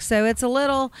second book. So it's a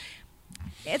little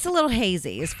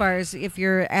hazy as far as if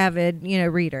you're an avid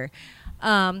reader.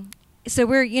 So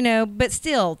we're but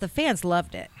still the fans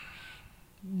loved it.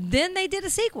 Then they did a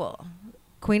sequel,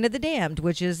 Queen of the Damned,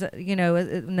 which is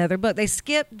another book.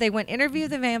 They went Interview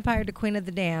the Vampire to Queen of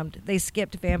the Damned. They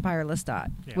skipped Vampire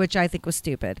Lestat, which I think was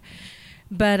stupid.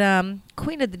 But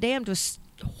Queen of the Damned was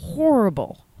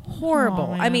horrible.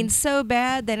 Oh, I mean, so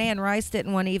bad that Anne Rice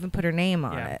didn't want to even put her name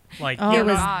on it. Like it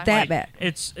was gosh. that bad.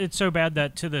 It's so bad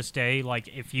that to this day, like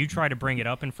if you try to bring it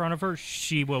up in front of her,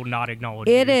 she will not acknowledge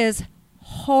It you. is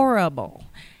horrible.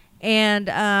 And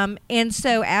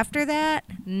so after that,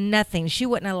 nothing. She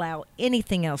wouldn't allow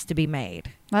anything else to be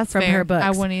made That's from fair. her books. I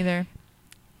wouldn't either.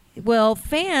 Well,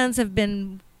 fans have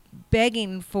been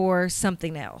begging for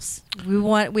something else.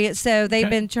 So they've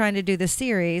been trying to do the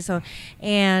series,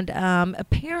 and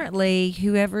apparently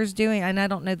whoever's doing, and I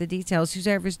don't know the details,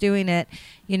 whoever's doing it,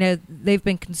 they've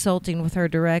been consulting with her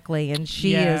directly, and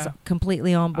she is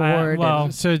completely on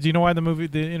board. So do you know why the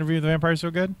Interview with the Vampire is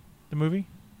so good? The movie.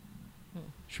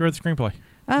 She wrote the screenplay.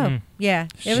 Oh, yeah.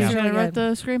 It was She really wrote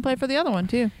good. the screenplay for the other one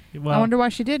too. Well, I wonder why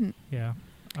she didn't. Yeah.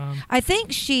 I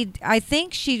think she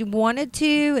wanted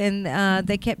to, and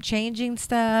they kept changing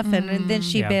stuff, and then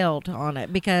she bailed on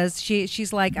it because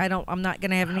she's like, I'm not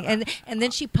going to have any. And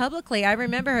then she publicly, I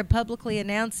remember her publicly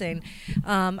announcing,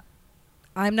 I'm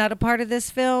not a part of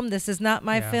this film. This is not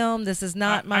my film. This is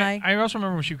not my. I also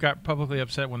remember when she got publicly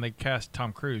upset when they cast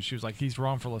Tom Cruise. She was like, he's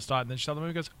wrong for Lestat, and then she saw the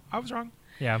movie and goes, I was wrong.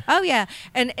 Yeah. Oh yeah,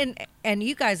 and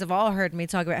you guys have all heard me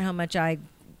talk about how much I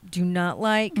do not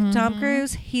like Tom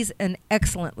Cruise. He's an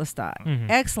excellent Lestat.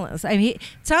 Excellent. I mean,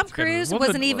 Tom Cruise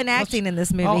wasn't even acting in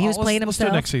this movie. He was playing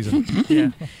himself. Let's do next season.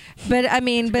 Yeah. But I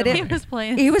mean, He was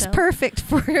playing. he was himself. perfect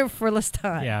for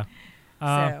Lestat. Yeah.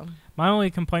 So My only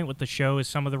complaint with the show is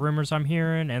some of the rumors I'm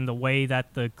hearing and the way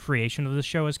that the creation of the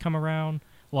show has come around.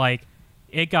 Like,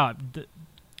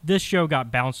 this show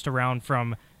got bounced around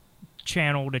from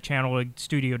channel to channel,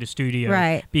 studio to studio,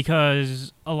 right?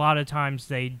 Because a lot of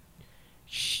times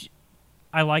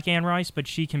I like Anne Rice, but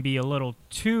she can be a little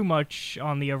too much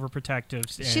on the overprotective.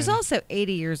 She's also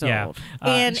 80 years old,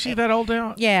 and is she that old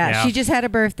now? Yeah, she just had a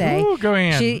birthday. Ooh, go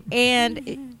Anne.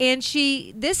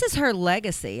 This is her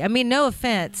legacy. I mean, no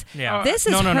offense. Yeah. This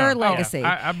is her legacy.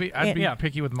 Yeah. I'd be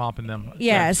picky with mopping them.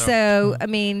 Yeah. So I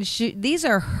mean, these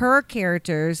are her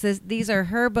characters. These are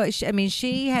her. But I mean,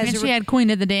 she has. And she had Queen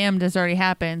of the Damned has already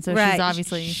happened, so she's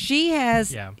obviously. She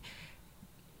has. Yeah.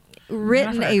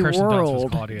 Written a Kirsten Dunst was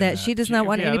world Claudia in that she does She- not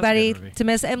want yeah, that's a good anybody movie. to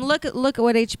miss. And look at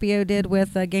what HBO did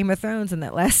with Game of Thrones in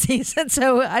that last season.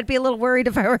 So I'd be a little worried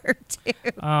if I were her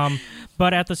too.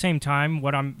 But at the same time,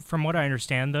 from what I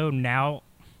understand though, now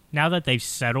that they've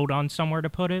settled on somewhere to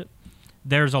put it,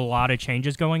 there's a lot of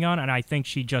changes going on, and I think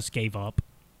she just gave up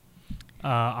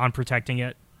on protecting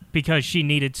it because she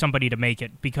needed somebody to make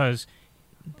it because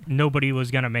nobody was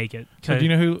gonna make it. So do you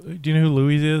know who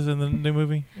Louise is in the new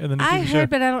movie? In the new I TV heard, show?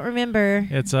 but I don't remember.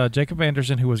 It's Jacob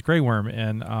Anderson, who was Grey Worm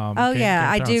in. Oh Game yeah,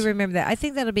 of I do Thrones. remember that. I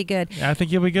think that'll be good. Yeah, I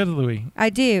think you'll be good, Louis.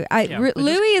 I do. but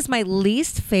Louis is my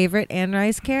least favorite Anne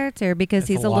Rice character because That's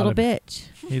he's a a lot little of- bitch.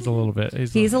 He's a little bit.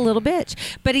 He's a little bitch,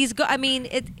 but I mean,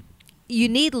 you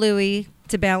need Louis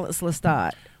to balance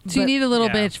Lestat. So you need a little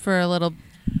Yeah. bitch for a little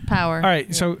power. All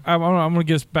right, so I'm going to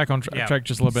get us back on Yeah. track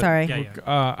just a little bit. Sorry.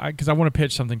 Yeah. Because I want to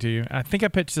pitch something to you. I think I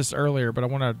pitched this earlier, but I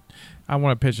want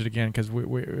to pitch it again because it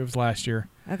was last year.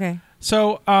 Okay.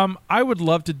 So I would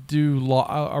love to do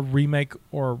a remake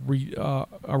or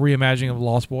a reimagining of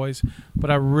Lost Boys,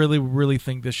 but I really, really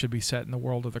think this should be set in the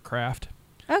world of The Craft.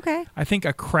 Okay. I think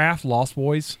a Craft Lost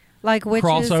Boys Like witches,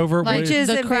 crossover. Like witches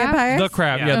The and Craft? vampires. The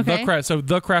Craft, Yeah. yeah, Okay. The Craft. So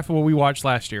The Craft, what we watched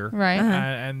last year, Right. Uh-huh.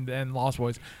 and Lost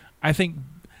Boys. I think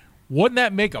wouldn't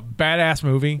that make a badass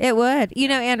movie? It would. You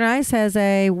know, Anne Rice has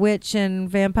a witch and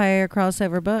vampire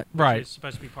crossover book. Right. It's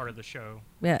supposed to be part of the show.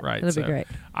 Yeah, Right, it'll so be great.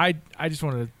 I just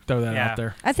wanted to throw that Yeah. out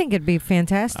there. I think it'd be I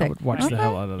fantastic. would watch Okay. the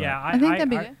hell out of that. Yeah, I think that'd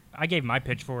be good. I gave my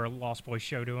pitch for a Lost Boys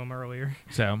show to him earlier.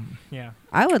 So Yeah.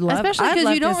 I would love, Especially I'd because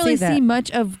love you don't to really that. see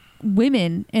much of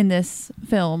women in this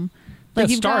film. Yeah,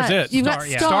 you've Star's got, it. You've Star, got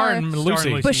yeah. Star, Star and Star Lucy.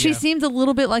 and Lucy. but she yeah. seems a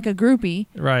little bit like a groupie.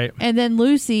 Right. And then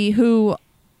Lucy, who,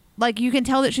 like, you can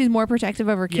tell that she's more protective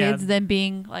over Yeah. kids than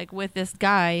being like with this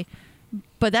guy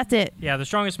But that's it. Yeah, the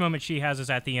strongest moment she has is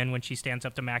at the end when she stands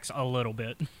up to Max a little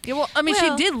bit. Yeah, well, I mean,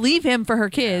 Well, she did leave him for her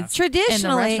kids.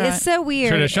 Traditionally, restaurant. it's so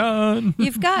weird. Tradition.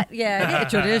 You've got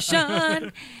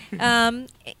tradition.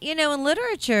 In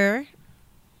literature,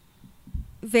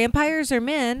 vampires are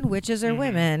men, witches are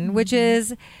women, which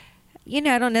is, I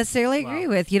don't necessarily agree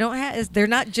with. You don't have. They're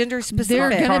not gender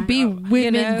specific. They're gonna be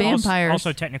women vampires.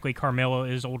 Also, technically, Carmilla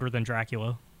is older than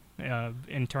Dracula,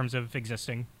 in terms of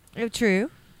existing. True.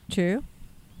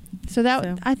 So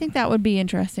I think that would be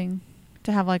interesting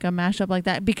to have like a mashup like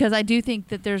that, because I do think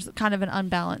that there's kind of an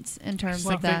unbalance in terms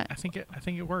of that. I think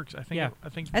it works. I think Yeah. I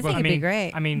think It'd be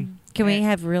great. I mean, Can we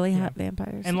have really hot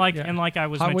vampires? and like I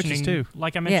was Hot witches mentioning, too.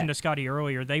 like I mentioned to Scotty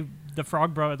earlier, the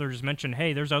Frog Brothers mentioned,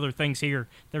 hey, there's other things here.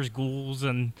 There's ghouls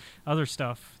and other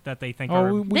stuff that they think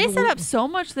are. They set up so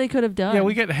much they could have done. Yeah,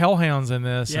 we get hellhounds in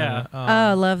this. Yeah. And,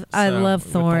 I love with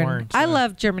Thorn. I so-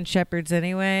 love German Shepherds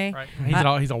anyway. Right.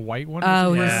 He's a white one.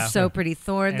 Oh, Yeah. he's so pretty.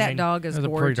 Thorn. And that then- dog is That's a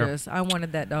pretty dog. gorgeous. I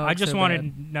wanted that dog. I just so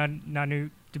wanted bad. Nanu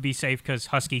to be safe because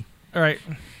husky. All right.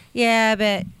 Yeah,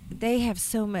 but they have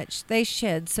so much. They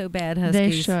shed so bad. Huskies.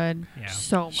 They should. Yeah.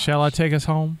 So much. Shall I take us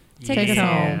home? Take us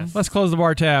home. Let's close the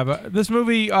bar tab. This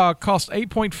movie cost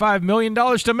 $8.5 million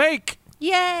to make.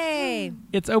 Yay!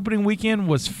 Its opening weekend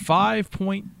was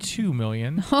 $5.2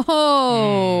 million.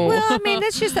 Oh. Well, I mean,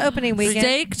 that's just the opening weekend.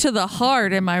 Steak to the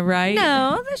heart, am I right?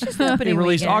 No, that's just the It opening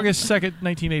released weekend. August 2nd,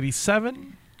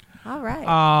 1987. All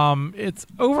right. Its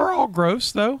overall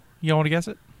gross, though, you want to guess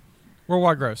it?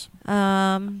 Worldwide gross.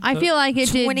 I feel like it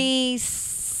did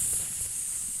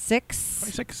 26.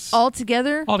 26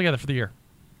 altogether. altogether for the year.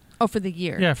 Oh, for the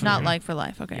year. Yeah, for the not year. like for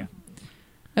life. Okay. Yeah.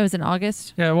 It was in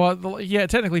August. Yeah, well,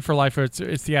 technically for life, it's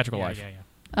theatrical life. Yeah.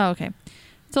 Oh, okay.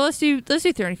 So let's do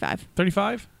 35.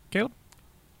 35, Caleb?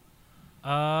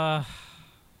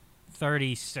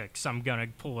 36. I'm gonna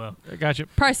pull up. I got you.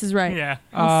 Price is right. Yeah.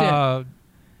 Let's do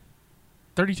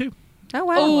 32. Oh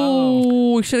wow!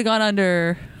 Oh, we should have gone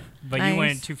under. But Nice. you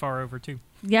went too far over too.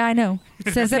 Yeah, I know.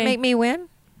 So does that Okay. make me win?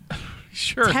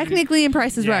 Sure. Technically, in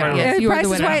Price is Yeah. Right. Yes, you are Price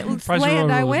the is winner. Right. Price is Land,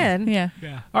 Right I rules. win. Yeah.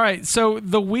 Yeah. All right, so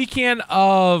the weekend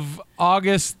of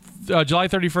July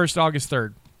 31st to August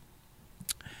 3rd,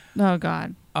 Oh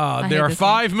God. I hate there are this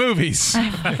 5 movies. I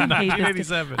hate this game.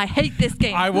 1987. I hate this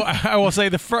game. I will say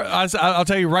the first. I'll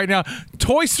tell you right now,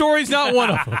 Toy Story's not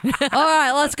one of them. All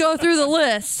right, let's go through the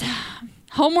list.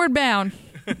 Homeward Bound.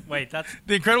 Wait, that's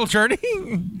The Incredible Journey.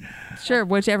 Sure,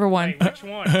 whichever one. wait, which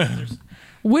one? There's-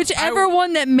 Whichever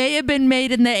one that may have been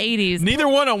made in the 80s. Neither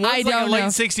one of them. I One's like a don't late know.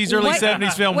 60s, early What-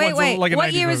 70s film. Wait, One's like a what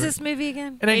 90s year is movie. this movie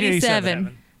again? In 1987.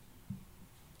 87.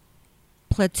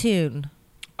 Platoon.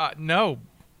 No,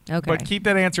 Okay. but keep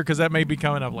that answer because that may be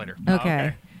coming up later.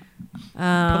 Okay.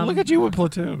 But look at you with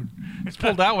Platoon. Just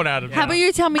pulled that one out of How about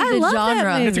you tell me I the love that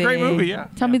genre? movie. It's a great movie, yeah.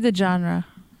 Tell me the genre.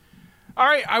 All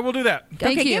right, I will do that.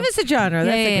 Thank okay, you. give us a genre.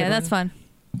 That's a good That's one.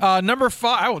 fun. Number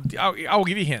 5. I will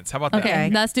give you hints. How about that? Okay,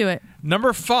 let's do it.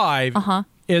 Number 5 Uh-huh.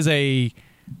 is a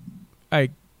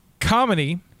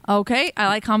comedy Okay, I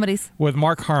like comedies. with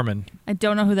Mark Harmon. I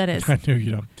don't know who that is. I knew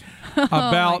you don't.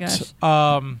 About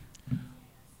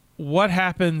what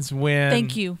happens when?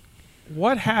 Thank you.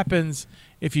 What happens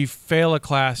if you fail a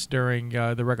class during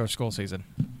the regular school season?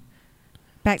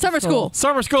 Back to Summer school.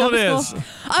 Summer school Summer it is. school.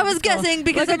 I was guessing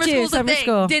because Look at summer you, school's a summer thing.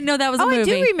 school. Didn't know that was a Oh,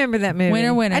 movie. I do remember that movie.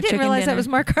 Winner, winner, I didn't chicken realize dinner. that was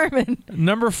Mark Harmon.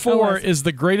 Number 4 was. is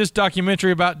the greatest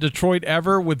documentary about Detroit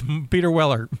ever with Peter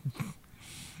Weller.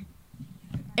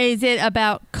 Is it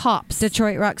about cops?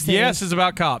 Detroit Rock City. Yes, it's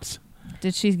about cops.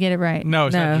 Did she get it right? No,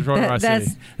 it's not Detroit Rock that's-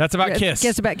 City. That's about Kiss.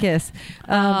 Guess about Kiss.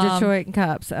 Detroit and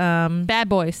cops. Bad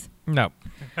Boys. No.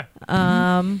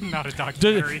 not a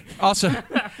documentary. Also,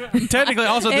 technically,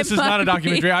 this is not a might be.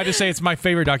 documentary. I just say it's my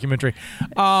favorite documentary.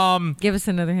 Give us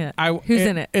another hint. Who's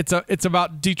in it? It's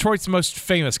about Detroit's most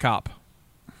famous cop.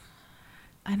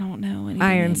 I don't know. anything.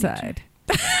 Ironside.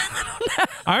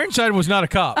 Ironside was not a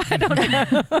cop.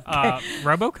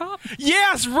 RoboCop?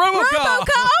 Yes, RoboCop. RoboCop.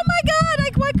 Oh my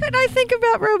God! Why couldn't I think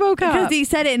about RoboCop? Because he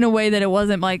said it in a way that it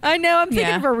wasn't like. I know. I'm thinking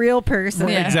Yeah. of a real person.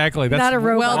 Yeah. Exactly. That's Not a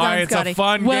robot. Well why done, it's Scotty. a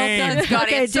fun Well game. done, Scotty.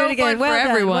 Okay, It's do so it again. fun Well for done.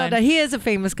 everyone. Well done. He is a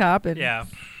famous cop. And Yeah.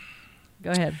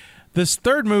 Go ahead. This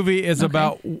third movie is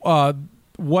about what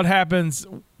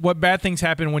bad things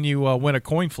happen when you win a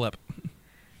coin flip.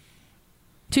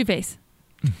 Two-Face.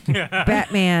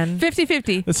 Batman.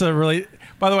 50-50. This is a really.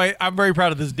 By the way, I'm very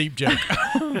proud of this deep joke.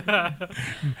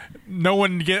 No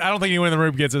one I don't think anyone in the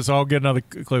room gets it, so I'll get another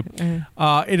clue.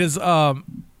 It is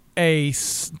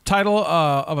title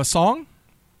of a song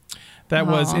that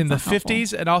was in the that's not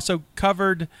 50s and also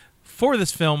covered for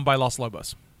this film by Los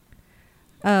Lobos.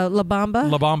 La Bamba.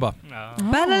 La Bamba.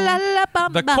 Oh.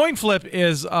 Ba-la-la-la-bamba. The coin flip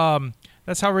is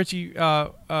That's how Richie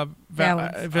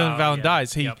Valens yeah.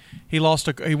 dies. He Yep. he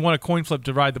won a coin flip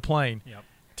to ride the plane Yep.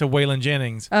 to Waylon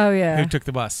Jennings, Oh yeah. who took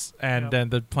the bus, and Yep. then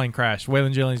the plane crashed.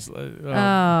 Waylon Jennings. Oh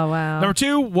wow. Number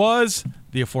 2 was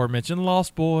the aforementioned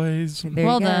Lost Boys, There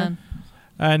well you go. done.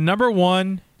 and number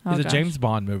 1 Oh, is a gosh. James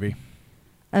Bond movie.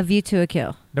 A View to a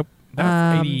Kill. Nope,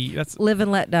 that's Um, 80. That's Live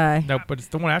and Let Die. nope, but it's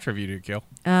the one after View to a Kill,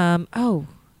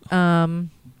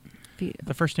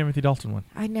 the first Timothy Dalton one.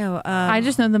 I know. I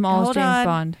just know them all as hold James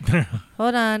on. Bond.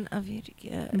 Hold on. A View to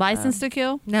Kill. License to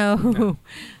Kill. No.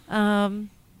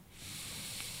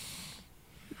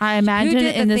 I imagine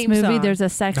did in the this theme movie song? there's a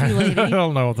sexy I lady,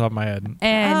 don't know off the top of my head.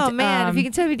 and Oh, man, if you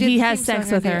can tell me who did he the has theme sex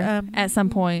song, with I'd be, her at some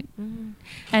point, mhm.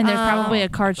 and there's Um, probably a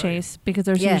car chase because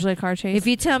there's yeah. usually a car chase. If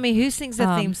you tell me who sings the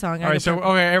theme song, All right, so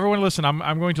okay, everyone, listen.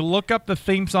 I'm going to look up the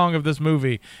theme song of this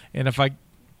movie, and if I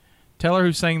tell her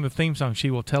who sang the theme song,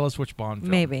 she will tell us which Bond film.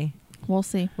 maybe We'll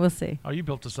see. we'll see. Oh, you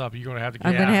built this up. You're going to have to.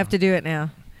 I'm gonna have to do it now.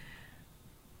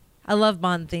 I love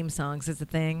Bond theme songs. It's a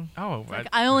thing. Oh,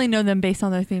 I only know them based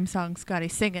on their theme song. Scotty,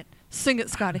 sing it,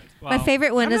 Scotty. My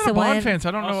favorite one I'm is not the a Bond one. fan, so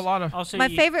I don't know a lot of. Also, My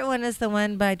favorite one is the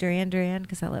one by Duran Duran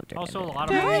because I love Duran. Also, a Duran. lot of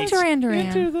Duran movies. Duran Duran.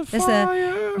 Into the It's a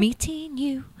fire. meeting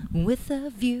you with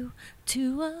a view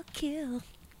to a kill.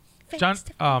 John, Face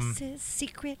to faces,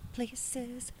 secret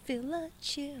places, feel a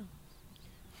chill.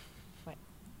 What?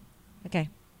 Okay.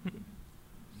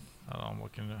 Oh, I'm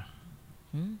looking.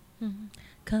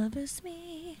 Covers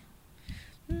me.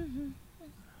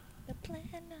 The plan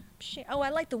up share. Oh, I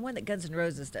like the one that Guns N'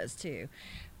 Roses does too.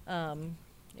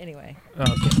 Anyway.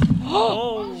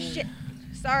 Oh, Shit.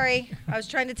 Sorry. I was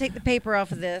trying to take the paper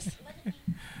off of this.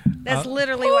 That's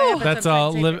literally what happens. That's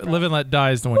I'm trying to take live, paper live off. and let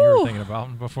die is the one you were thinking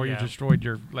about before you Yeah. destroyed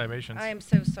your libations. I am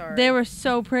so sorry. They were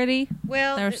so pretty.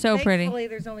 well, they're so pretty. thankfully,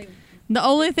 there's only The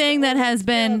only thing that has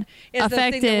been is the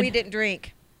thing that we affected didn't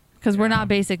drink. because we're not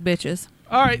basic bitches.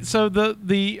 All right, so the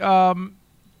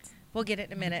We'll get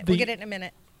it in a minute. The- We'll get it in a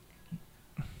minute.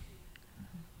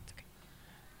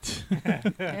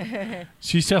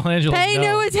 she's telling Angela. Pay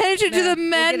no attention to No, the we'll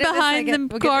men get it in a behind second.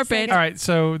 the We'll get it in a carpet. second. All right,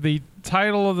 so the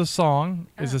title of the song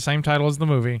is the same title as the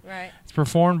movie. Right. It's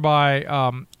performed by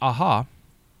Aha.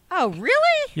 Oh,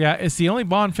 really? Yeah, it's the only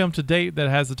Bond film to date that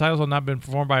has the titles not been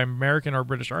performed by American or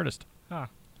British artist. Huh.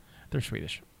 They're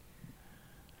Swedish.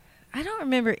 I don't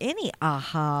remember any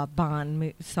Aha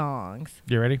Bond songs.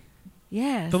 You ready?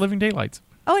 Yes. The Living Daylights.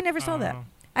 Oh, I never saw that.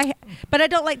 But I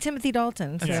don't like Timothy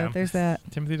Dalton, so Yeah. there's that.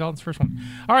 Timothy Dalton's first one.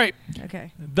 All right,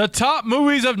 Okay. the top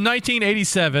movies of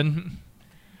 1987.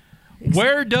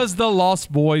 Where does The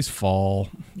Lost Boys fall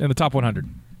in the top 100?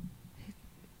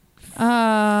 57.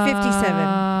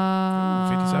 Ooh,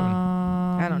 57.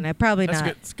 I don't know. Probably That's not.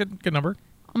 good. It's a good number.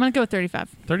 I'm gonna go with 35.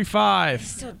 35.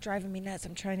 Still driving me nuts.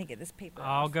 I'm trying to get this paper.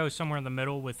 I'll go somewhere in the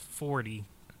middle with 40.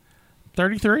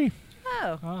 33.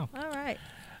 Oh. Oh. All right.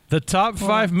 The top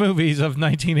 5 movies of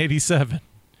 1987,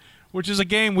 which is a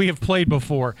game we have played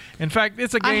before. In fact,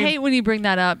 it's a I game. hate when you bring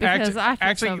that up because I feel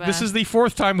actually, so bad. this is the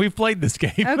 4th time we've played this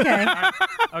game. Okay.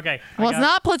 Okay. well, it's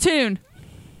not Platoon.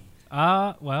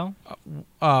 Well.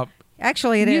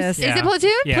 Actually, it is. Yeah. Is it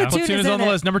Platoon? Yeah. Platoon is in on the it.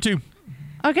 list. Number 2.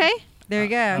 Okay. There you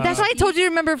go. That's why I told you to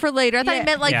remember for later. I thought Yeah. you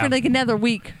meant like Yeah. for like another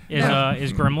week.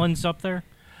 Is Gremlins up there?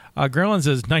 Gremlins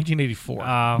is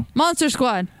 1984. Monster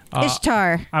Squad.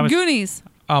 Ishtar. I was. Goonies.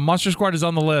 Monster Squad is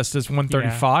on the list. It's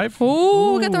 135.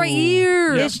 Oh, got the right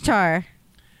year. Yep. Ishtar.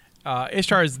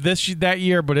 Ishtar is that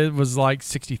year, but it was like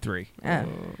 63.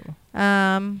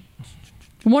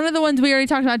 One of the ones we already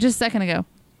talked about just a second ago.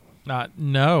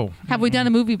 No. Have we done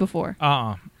a movie before?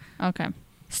 Uh-uh. Okay.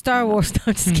 Star Wars.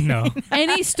 No, just kidding. No.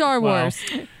 Any Star Well, Wars.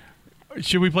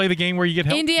 Should we play the game where you get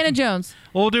help? Indiana Jones.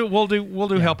 We'll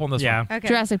do help on this Yeah. one. Okay.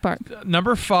 Jurassic Park.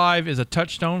 Number 5 is a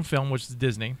Touchstone film, which is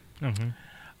Disney, Mm-hmm.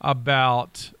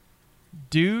 about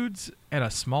dudes and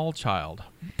a small child.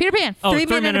 Peter Pan. Oh, 3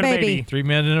 Men and a Baby. 3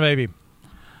 Men and a Baby.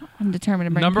 I'm determined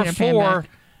to bring Number Peter Pan 4 back.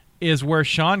 is where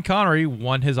Sean Connery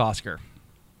won his Oscar.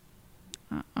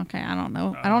 Okay, I don't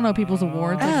know. I don't know people's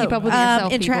awards. Like, keep up with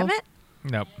yourself, Entrapment?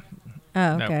 Nope.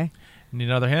 Oh, Nope. okay. Need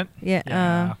another hint? Yeah.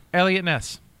 Yeah. Elliot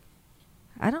Ness.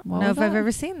 I don't What know was if I've that?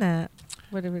 ever seen that.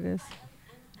 Whatever it is.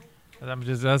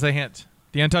 That's a hint.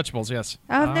 The Untouchables, yes.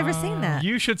 Oh, I've never seen that.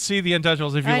 You should see The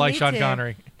Untouchables if you I like need Sean to.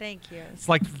 Connery. Thank you. It's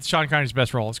like Sean Connery's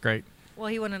best role. It's great. Well,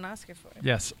 he won an Oscar for it.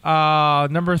 Yes.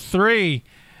 Number 3,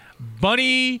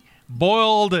 Bunny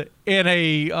boiled in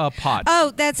a pot.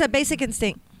 Oh, that's a Basic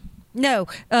Instinct. No,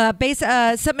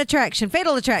 something attraction,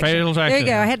 Fatal Attraction. Fatal Attraction, There you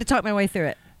go. yeah. I had to talk my way through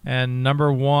it. And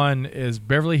number 1 is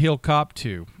Beverly Hill Cop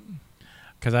 2.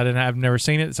 Because I've never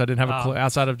seen it, so I didn't have a clue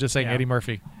outside of just saying Yeah. Eddie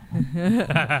Murphy.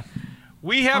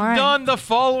 We have All right. done the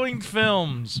following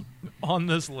films on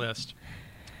this list.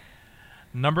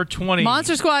 Number 20.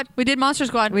 Monster Squad. We did Monster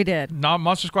Squad. We did. No,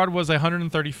 Monster Squad was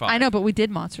 135. I know, but we did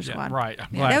Monster Yeah, Squad. right. I'm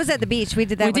Yeah. glad. That was at the beach. We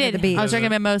did that We one at did. the beach. I was drinking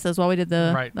mimosas while we did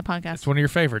the Right. podcast. It's one of your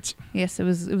favorites. Yes, it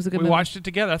was a good We movie. watched it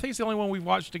together. I think it's the only one we've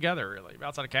watched together, really,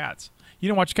 outside of Cats. You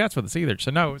didn't watch Cats with us either,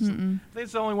 so no. I think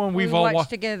it's the only one we we've all watched watched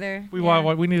together. We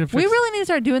Yeah. we need to fix. We really need to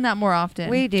start doing that more often.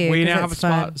 We do. We 'cause now have a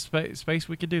that's spot fun. space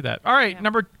we could do that. All right, Yeah.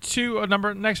 number 2,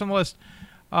 next on the list.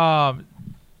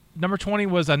 Number 20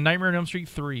 was A Nightmare on Elm Street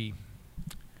 3.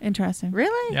 Interesting.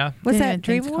 Really? Yeah. What's Didn't that? even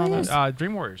Dream think to call Warriors? those.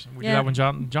 Dream Warriors. We did Yeah. that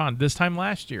one, John. This time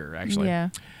last year, actually. Yeah.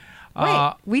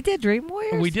 Wait, we did Dream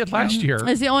Warriors? We did last year.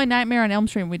 It's the only Nightmare on Elm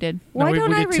Street we did. No, Why we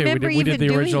don't I did two. remember we did even the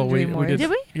doing original. Dream we Warriors?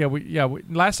 did. Did we? Yeah.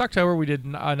 Last October we did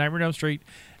Nightmare on Elm Street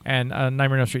and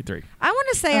Nightmare on Elm Street 3. I want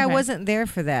to say I Okay. wasn't there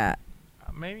for that.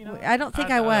 Maybe not. I don't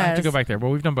think I I have to was. go back there, but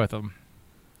we've done both of them.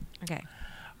 Okay.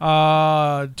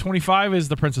 25 is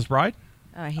The Princess Bride.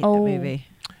 Oh, I hate Oh. that movie.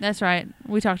 That's right.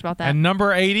 We talked about that. And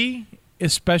number 80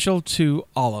 is special to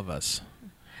all of us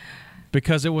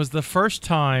because it was the first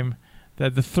time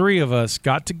that the three of us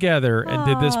got together and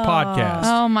did this podcast.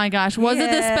 Oh my gosh! Was it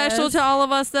this special Yes. to all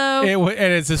of us though?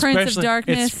 And it's Prince of especially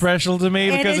Darkness. it's special to me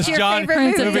And because it's it's your John favorite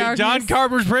Prince of movie. Darkness. John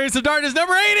Carpenter's Prince of Darkness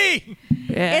number 80.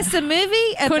 Yeah. It's a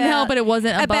movie about, Couldn't help it. It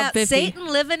wasn't above about 50. Satan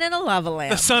living in a lava The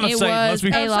lamp. son of It Satan. was Let's be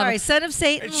a I'm lava- sorry, son of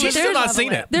Satan. She's living still in a not lava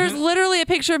seen lamp. it. There's literally a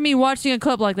picture of me watching a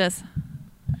clip like this.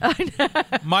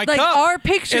 My Like cup. our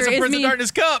picture It's a is Prince me. of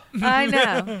Darkness cup. I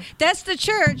know. That's the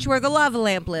church where the lava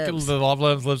lamp lives. The love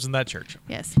lives in that church.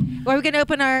 Yes, Are we going to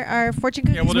open our fortune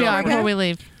cookies? Yeah, we'll do we it are right before now. we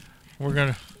leave. We're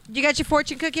gonna. You got your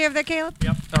fortune cookie over there, Caleb?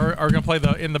 Yep. Are we gonna play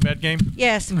the in the bed game?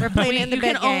 Yes, we're playing in the You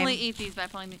bed can game. only eat these by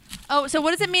playing. Oh, so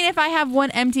what does it mean if I have one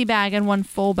empty bag and one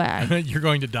full bag? You're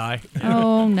going to die.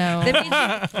 Oh no!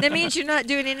 That means you're not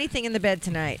doing anything in the bed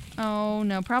tonight. Oh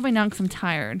no! Probably not because I'm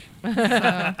tired.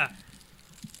 So,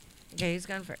 Okay, who's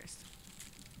going first?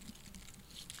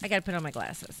 I got to put on my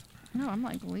glasses no, I'm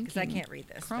like leaking. because I can't read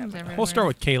this. Crumbs everywhere. We'll start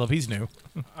with Caleb. He's new.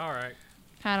 All right.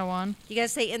 Padawan. You got to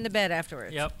say in the bed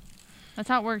afterwards. Yep. That's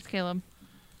how it works, Caleb.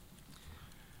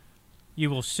 You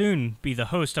will soon be the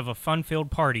host of a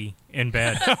fun-filled party in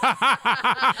bed.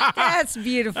 That's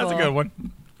beautiful. That's a good one.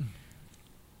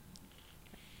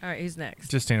 All right, who's next?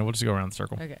 Just stand. We'll just go around the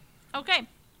circle. Okay. Okay.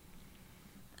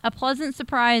 A pleasant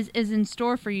surprise is in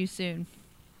store for you soon.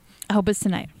 I hope it's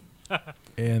tonight.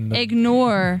 And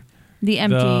Ignore the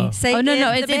empty. The- Say oh no, in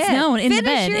no, the it's bed. known in the Finish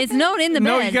bed. your It's thing. known in the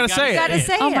no, bed. you gotta say You it. gotta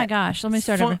say Oh it. my gosh! Let me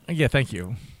start over. Yeah, thank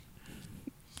you.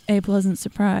 A pleasant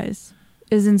surprise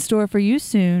is in store for you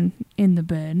soon in the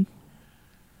bed.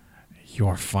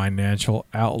 Your financial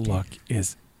outlook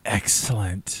is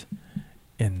excellent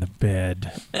in the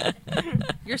bed.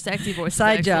 Your sexy voice.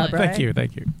 Side job, right? Thank you.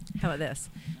 Thank you. How about this?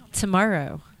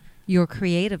 Tomorrow, your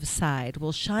creative side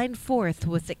will shine forth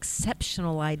with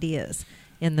exceptional ideas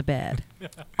in the bed.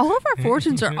 All of our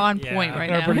fortunes are on Yeah. point right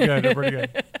They're now. pretty good. They're pretty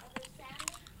good.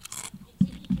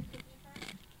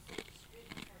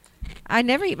 I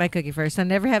never eat my cookie first. I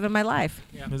never have in my life.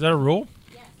 Is that a rule?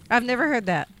 I've never heard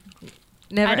that.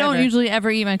 Never. I don't ever. usually ever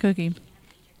eat my cookie.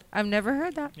 I've never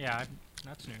heard that. Yeah,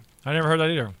 that's new. I never heard that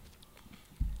either.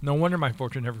 No wonder my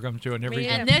fortune never comes to. I never Me eat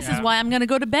either. it. And this is Yeah. why I'm going to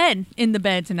go to bed in the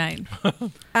bed tonight.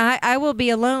 I will be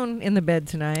alone in the bed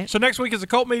tonight. So next week is a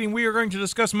cult meeting. We are going to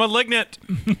discuss *Malignant*.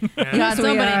 God, Yes, we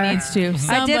somebody are. needs to. I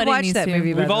Somebody did watch needs that to.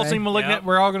 movie. by We've the all way. seen *Malignant*. Yep.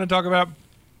 We're all going to talk about.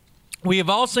 We have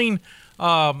all seen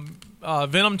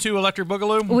 *Venom 2: Electric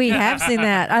Boogaloo*. We have seen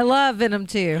that. I love Venom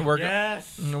 2. We're,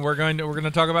 Yes. we're going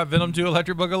to talk about *Venom 2: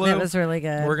 Electric Boogaloo*. That was really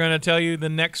good. We're going to tell you the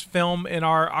next film in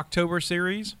our October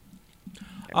series.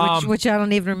 which I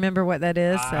don't even remember what that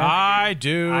is. So. I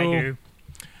do. I do.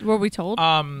 Were we told?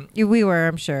 We were,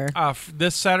 I'm sure.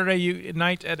 This Saturday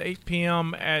night at 8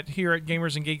 p.m. here at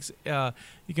Gamers and Geeks,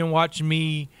 you can watch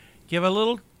me give a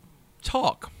little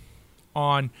talk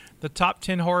on the top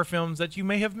 10 horror films that you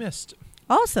may have missed.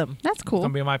 Awesome. That's It's cool.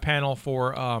 going to be my panel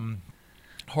for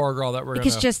Horror Girl that we're going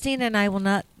Because to... Justina and I will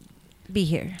not be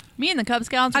here. Me and the Cub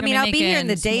Scouts. Are I mean, gonna I'll be here in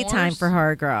the making daytime s'mores. for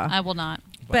Horror Girl. I will not.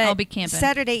 But I'll be camping.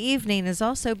 Saturday evening is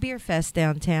also Beer Fest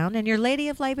downtown, and your Lady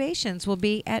of Libations will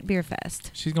be at Beer Fest.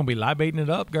 She's going to be libating it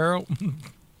up, girl.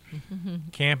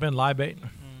 Camping, libating.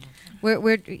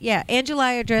 Yeah, Angela and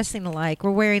I are dressing alike.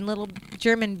 We're wearing little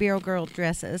German beer girl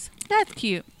dresses. That's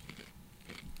cute.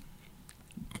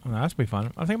 Oh, that's be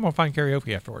fun. I think I'm going to find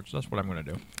karaoke afterwards. That's what I'm going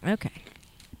to do. Okay.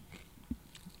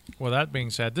 Well, that being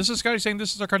said, this is Scotty saying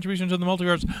this is our contribution to the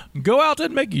multiverse. Go out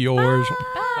and make yours.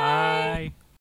 Bye.